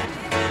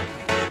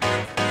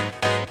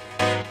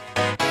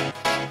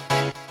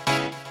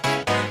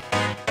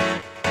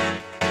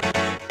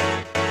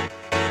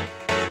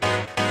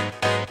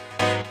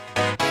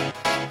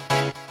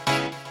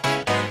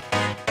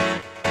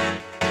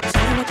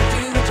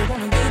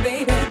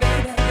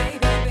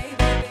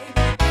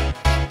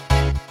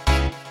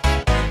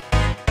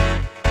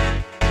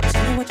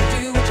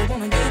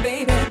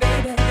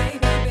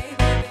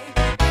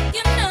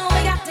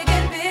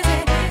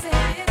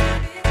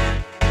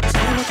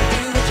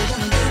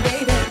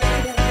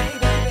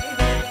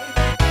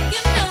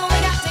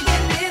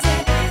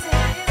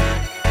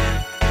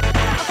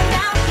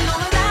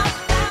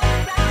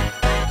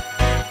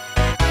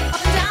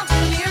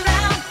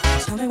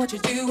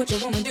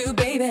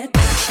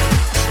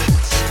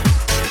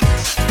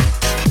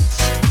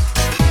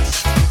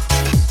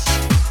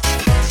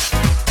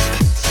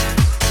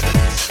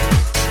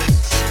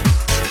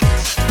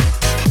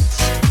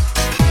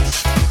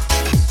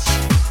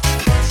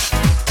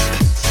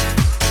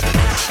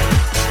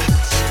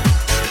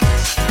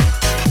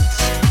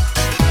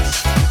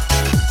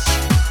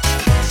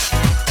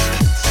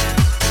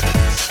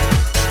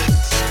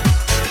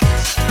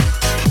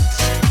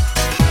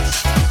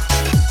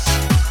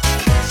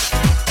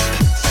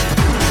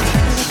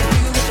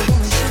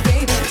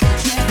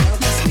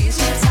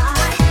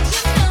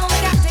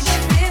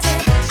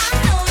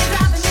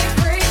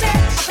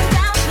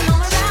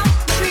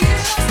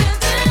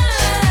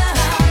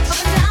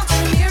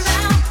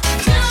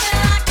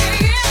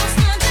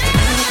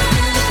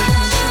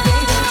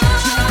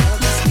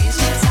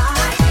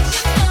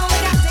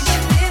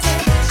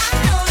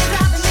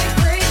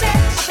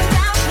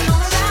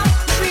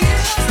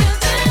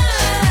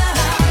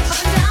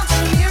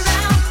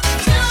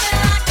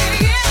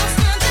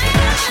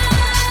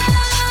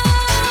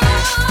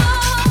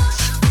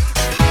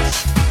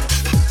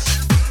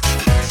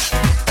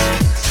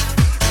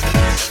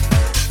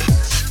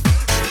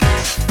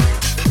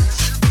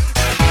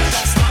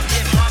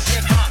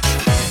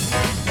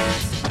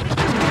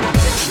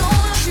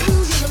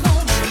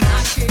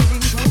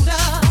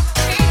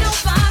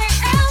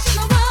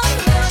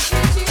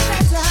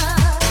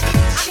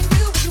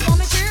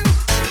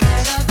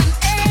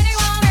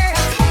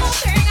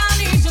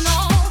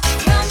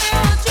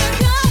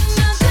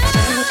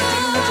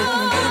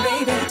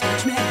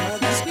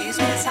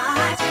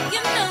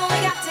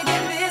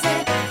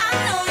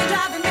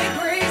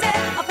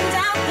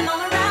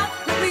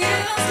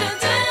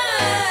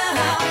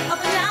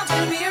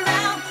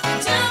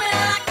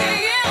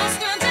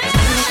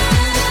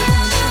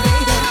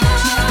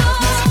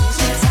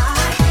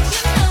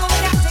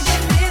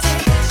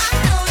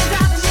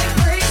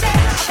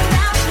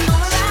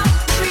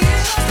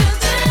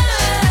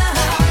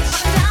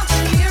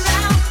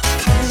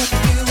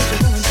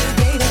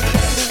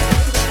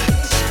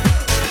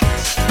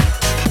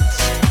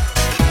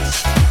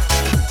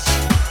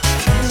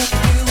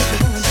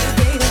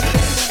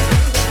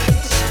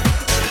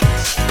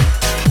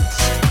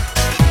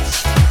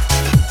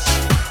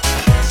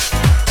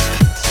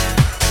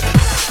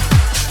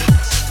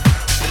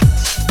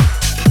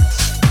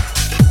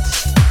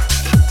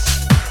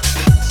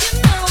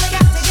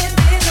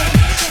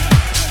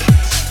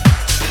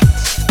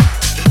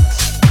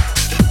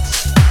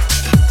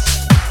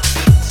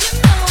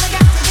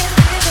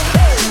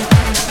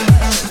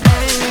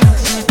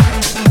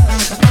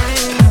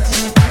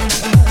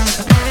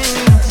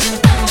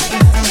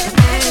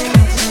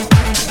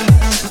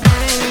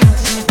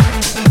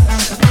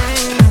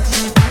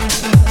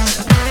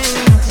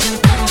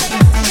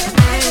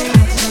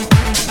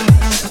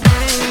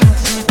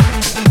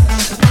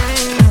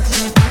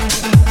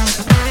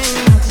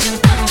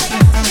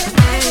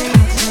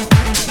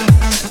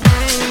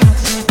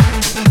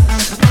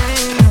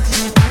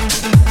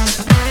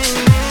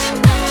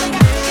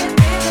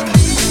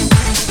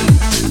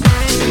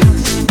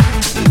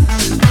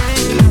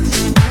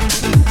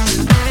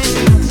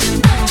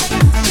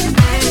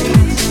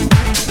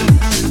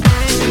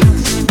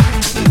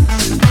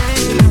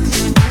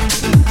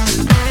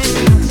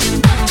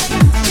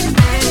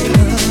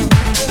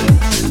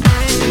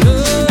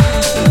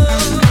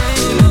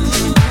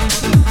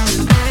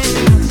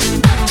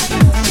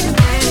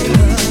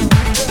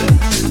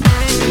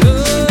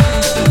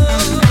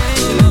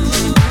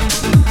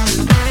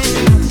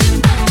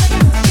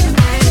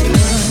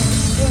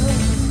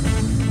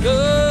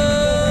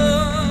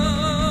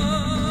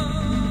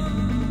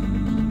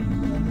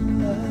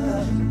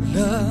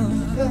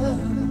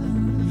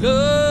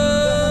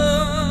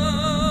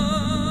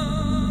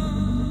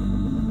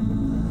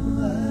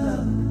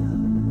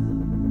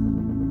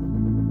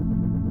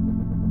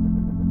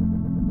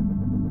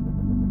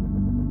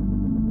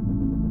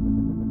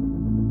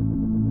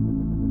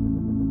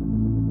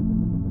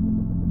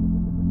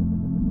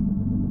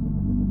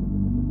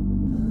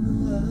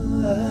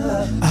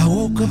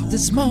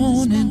 this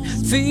morning,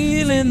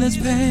 feeling this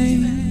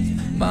pain.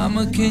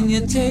 Mama, can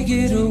you take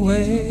it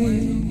away?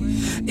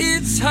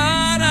 It's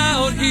hard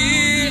out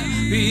here,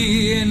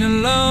 being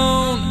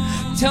alone.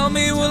 Tell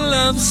me will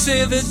love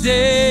save the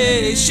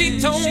day?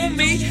 She told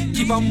me,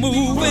 keep on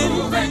moving,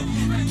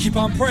 keep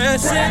on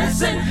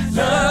pressing.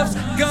 Love's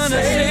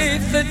gonna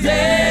save the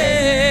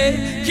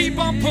day. Keep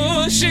on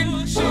pushing,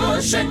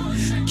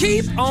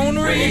 keep on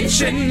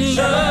reaching.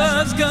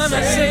 Love's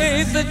gonna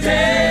save the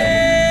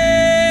day.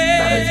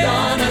 Love is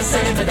gonna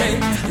save the day.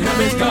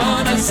 Love is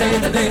gonna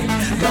save the day.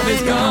 Love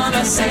is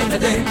gonna save the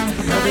day.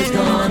 Love is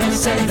gonna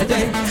save the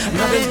day.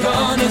 Love is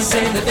gonna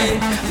save the day.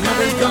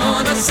 Love is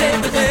gonna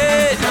save the day.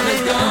 Love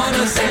is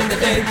gonna save the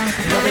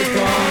day. Love is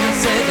gonna save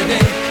the day. Save the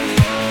day.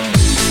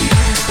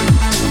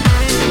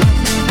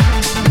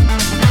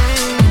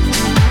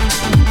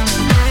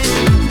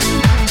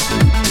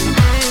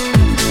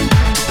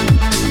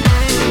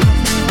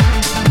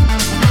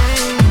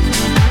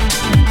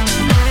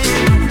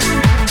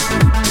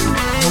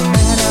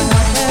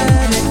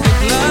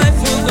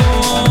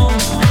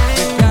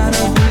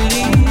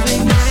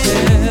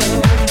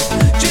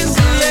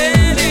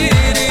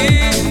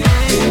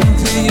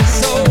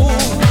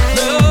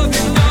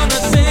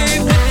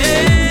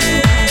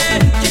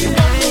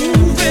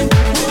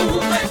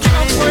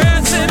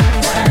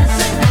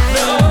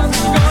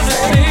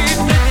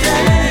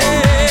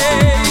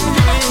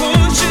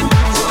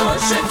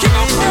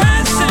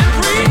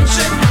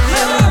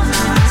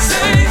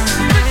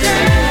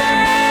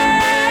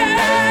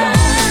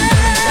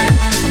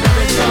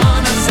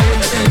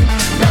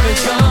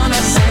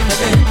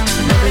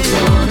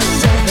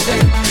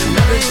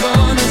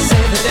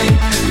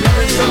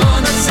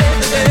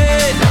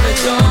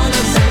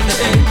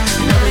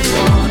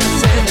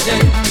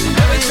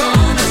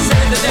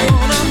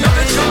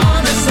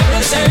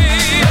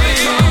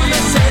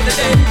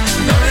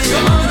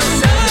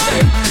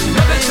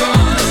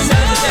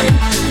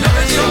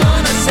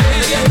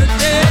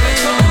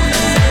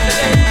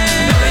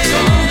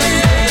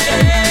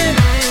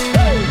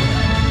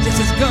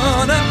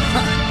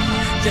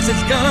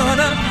 Yes,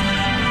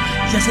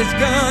 it's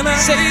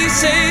gonna.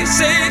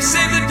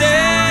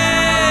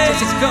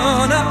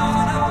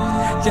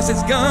 Yes,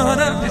 it's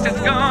gonna. Yes, it's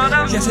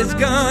gonna. Yes, it's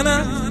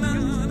gonna.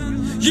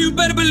 You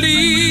better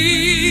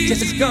believe.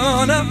 Yes, it's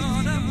gonna.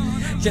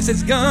 Yes,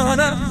 it's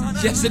gonna.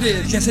 Yes, it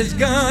is. Yes, it's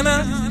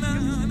gonna.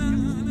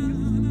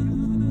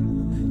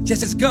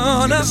 Yes, it's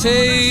gonna.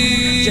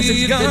 Save. Yes,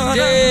 it's gonna.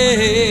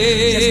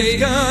 Yes, it's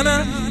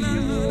gonna.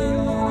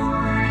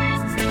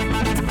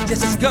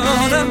 Yes, it's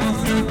gonna.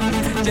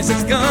 Yes,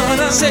 it's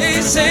gonna save the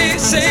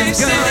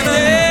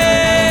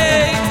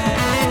day.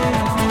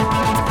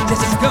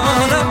 Yes, it's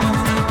gonna.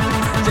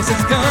 Yes,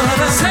 it's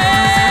gonna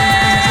save.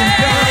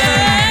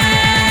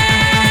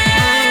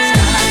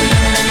 Sky's the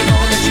limit, and you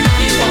know that you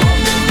keep on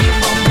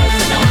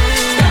pressing on.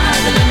 Sky's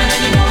the limit,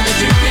 and you know that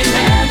you can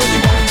have what you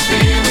want, be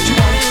what you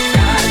want.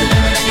 Sky's the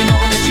limit, and you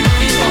know that you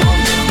keep on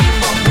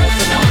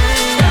pressing on.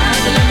 Sky's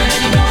the limit,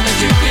 and you know that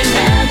you can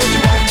have what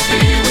you want, be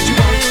what you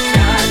want.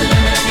 Sky's the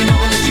limit, and you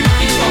know that you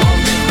keep on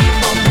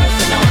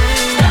pressing on.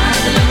 Sky's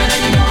the limit,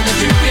 and you know that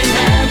you can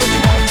have what you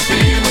want, be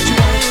what you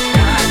want.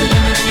 Sky's the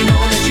limit, and you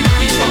know that you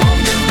keep on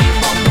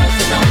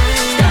pressing on.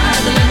 Sky's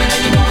the limit,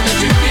 and you know that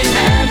you can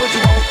have.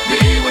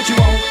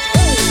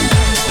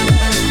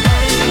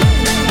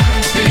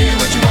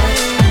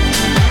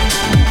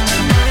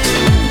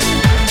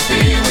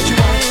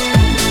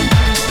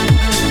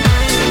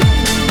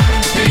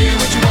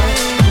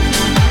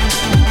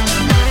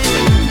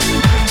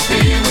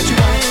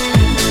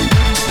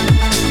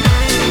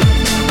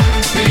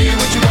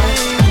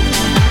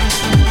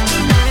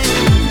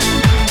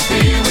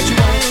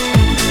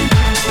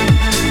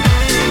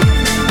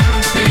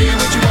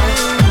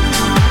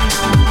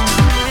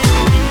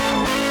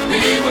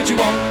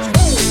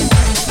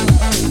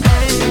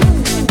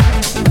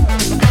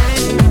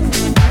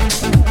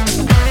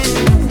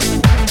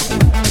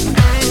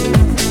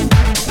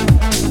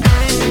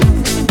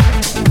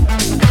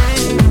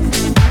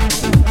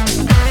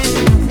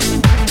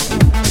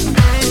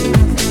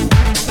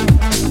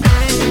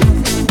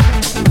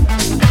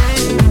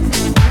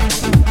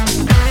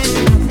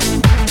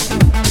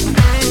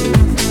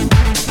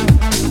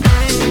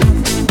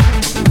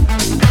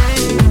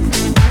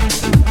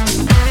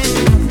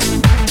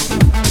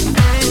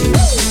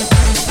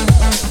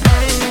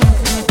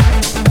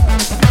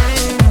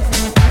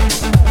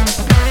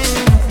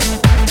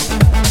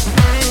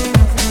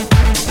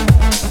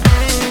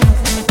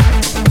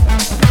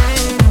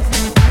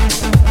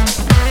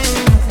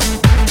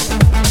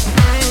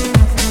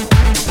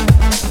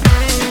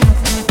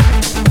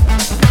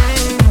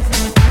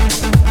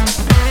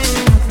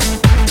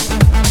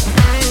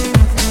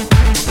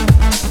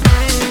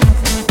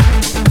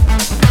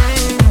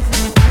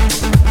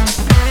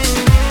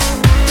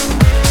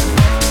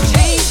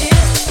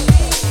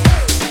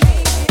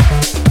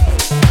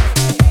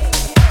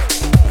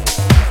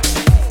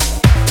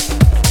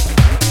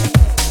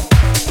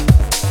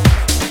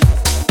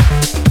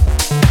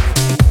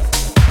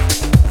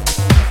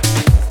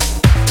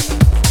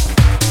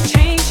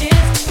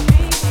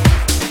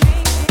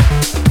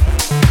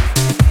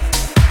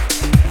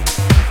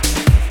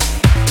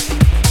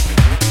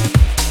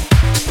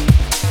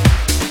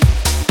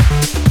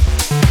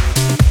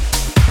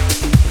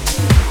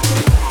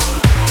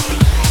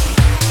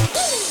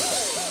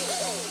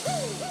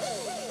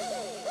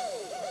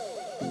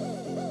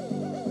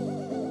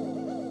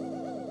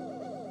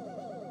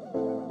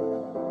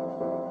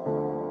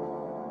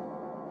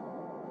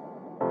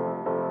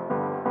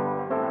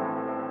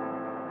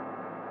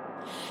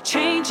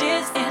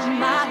 changes in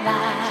my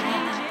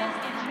life.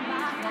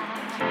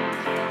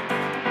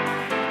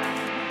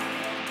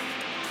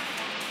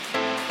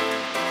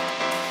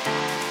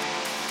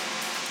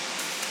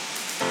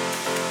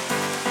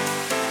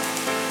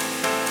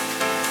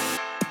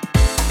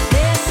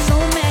 There's so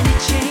many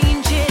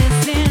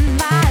changes in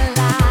my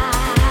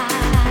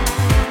life.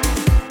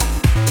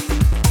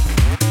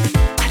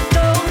 I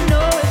don't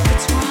know if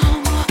it's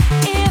wrong or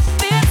if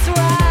it's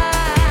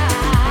right.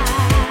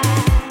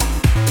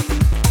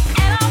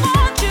 And I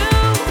want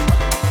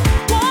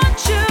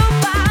you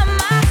by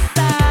my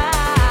side.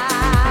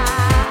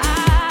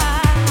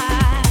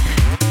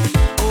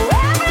 Oh,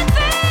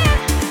 everything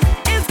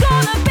is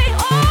gonna be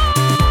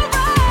alright.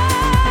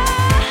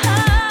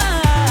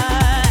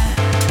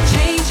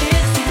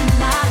 Changes in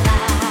my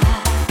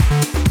life.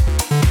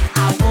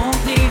 I won't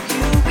leave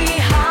you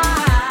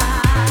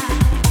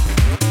behind.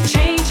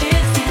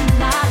 Changes in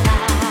my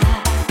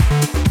life.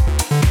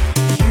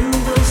 You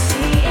will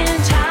see in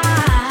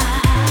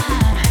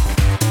time.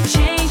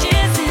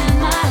 Changes in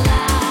my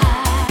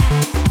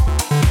life.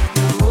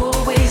 You're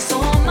always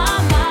on my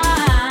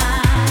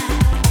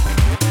mind.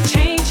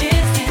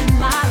 Changes in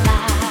my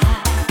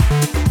life.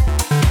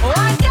 Oh,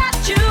 I got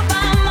you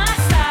by my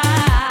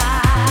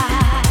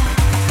side.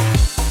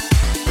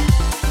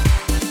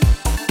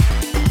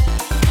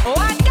 Oh,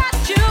 I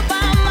got you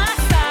by my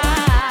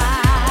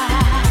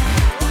side.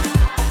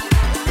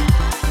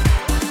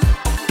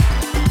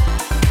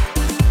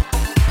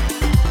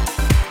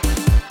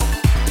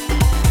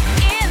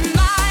 In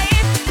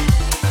life,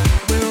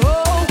 we're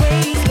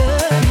always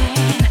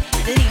learning.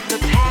 Leave the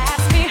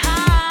past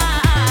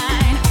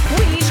behind.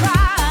 We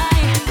try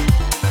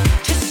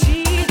to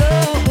see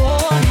the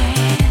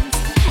warnings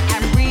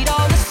and read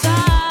all the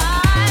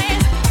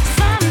signs.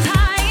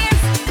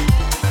 Sometimes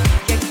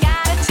you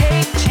gotta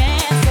take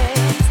chances.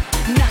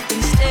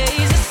 Nothing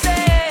stays the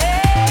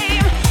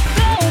same.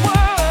 The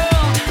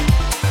world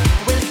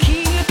will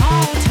keep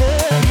on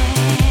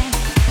turning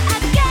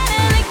again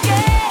and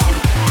again,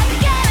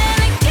 again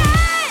and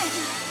again,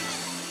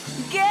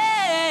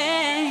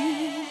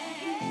 again.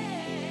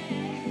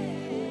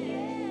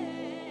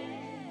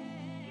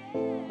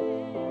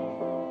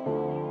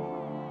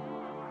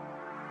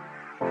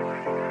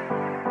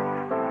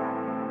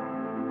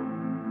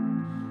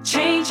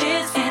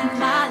 Changes in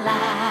my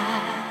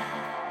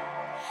life.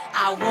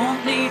 I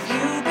won't leave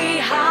you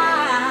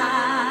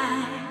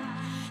behind.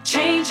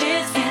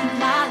 Changes in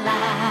my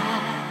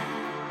life.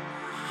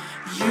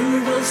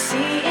 You will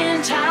see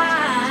in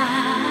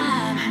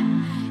time.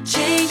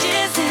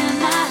 Changes in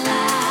my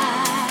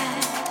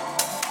life.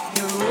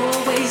 You're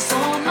always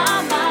on my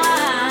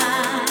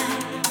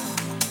mind.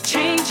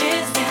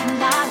 Changes in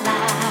my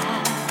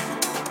life.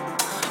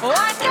 Oh,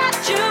 I got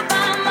you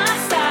by my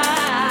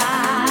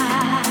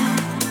side.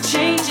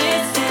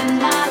 Changes in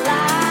my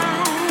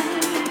life.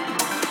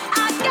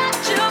 I got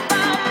you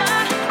by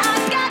my, I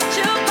got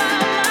you by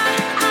my,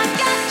 I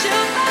got you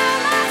by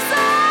my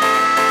side.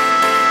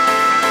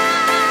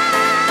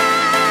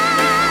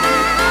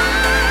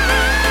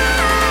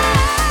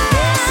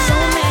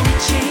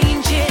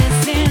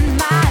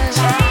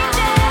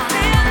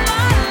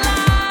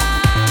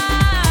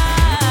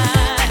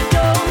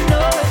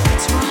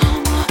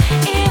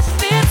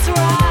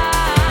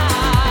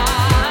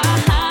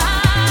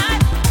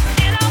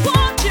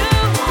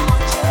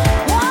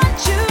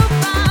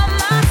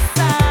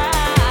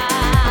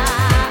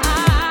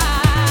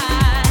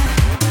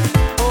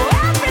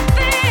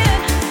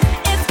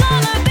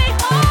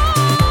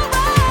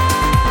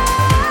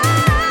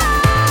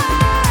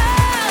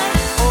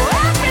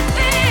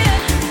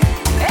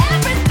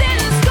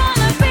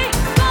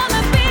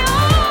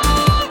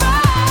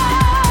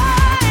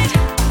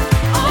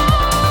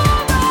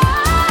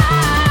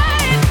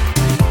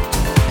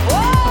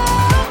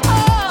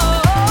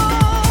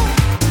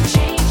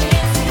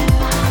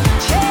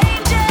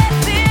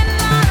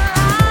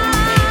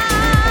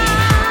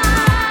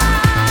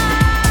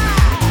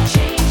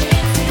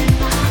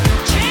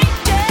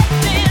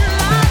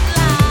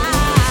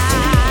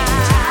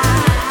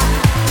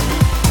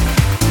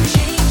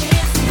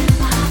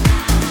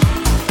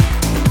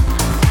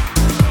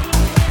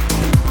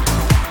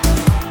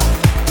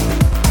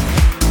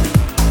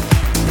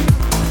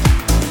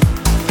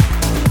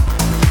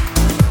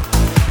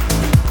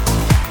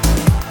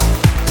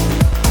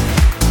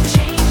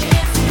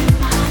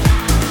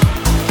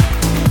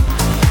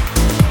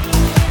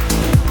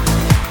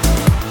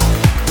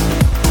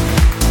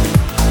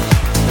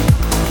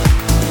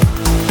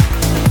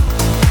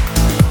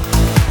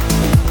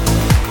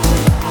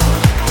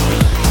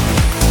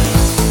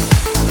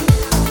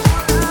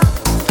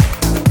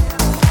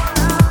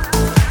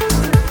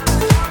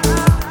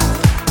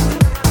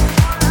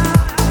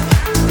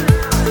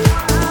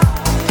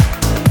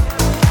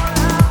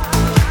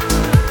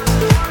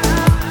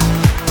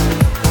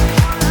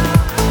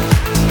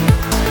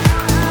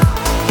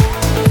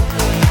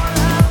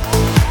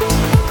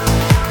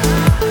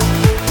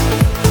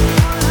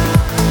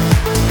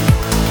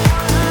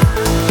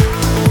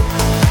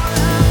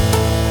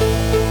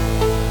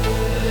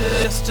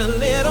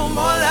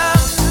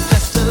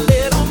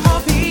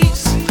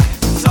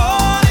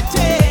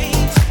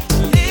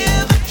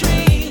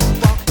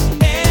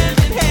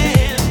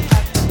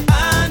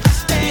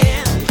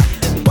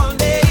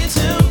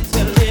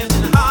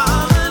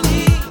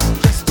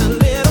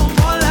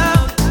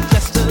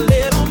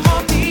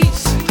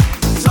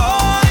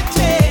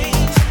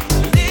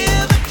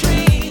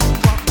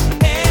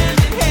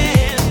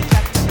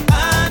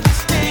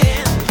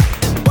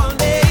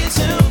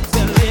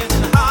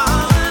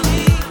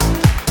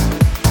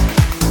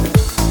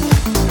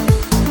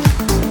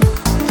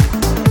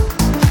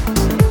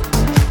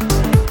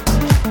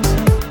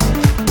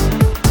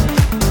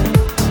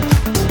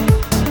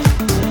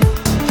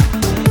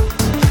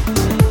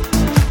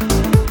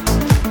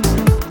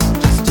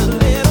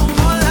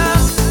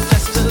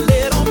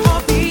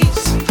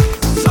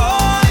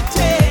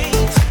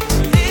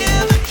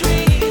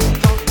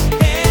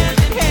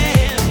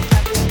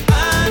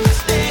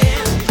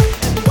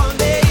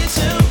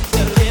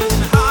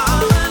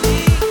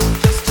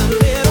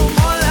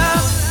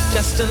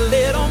 a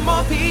little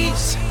more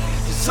peace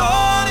is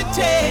all it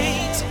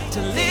takes to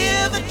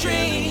live the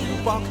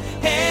dream. Walk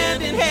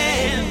hand in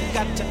hand,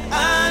 got to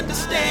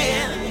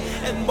understand.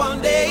 And one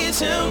day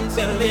soon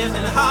we'll live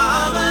in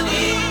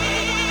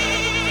harmony.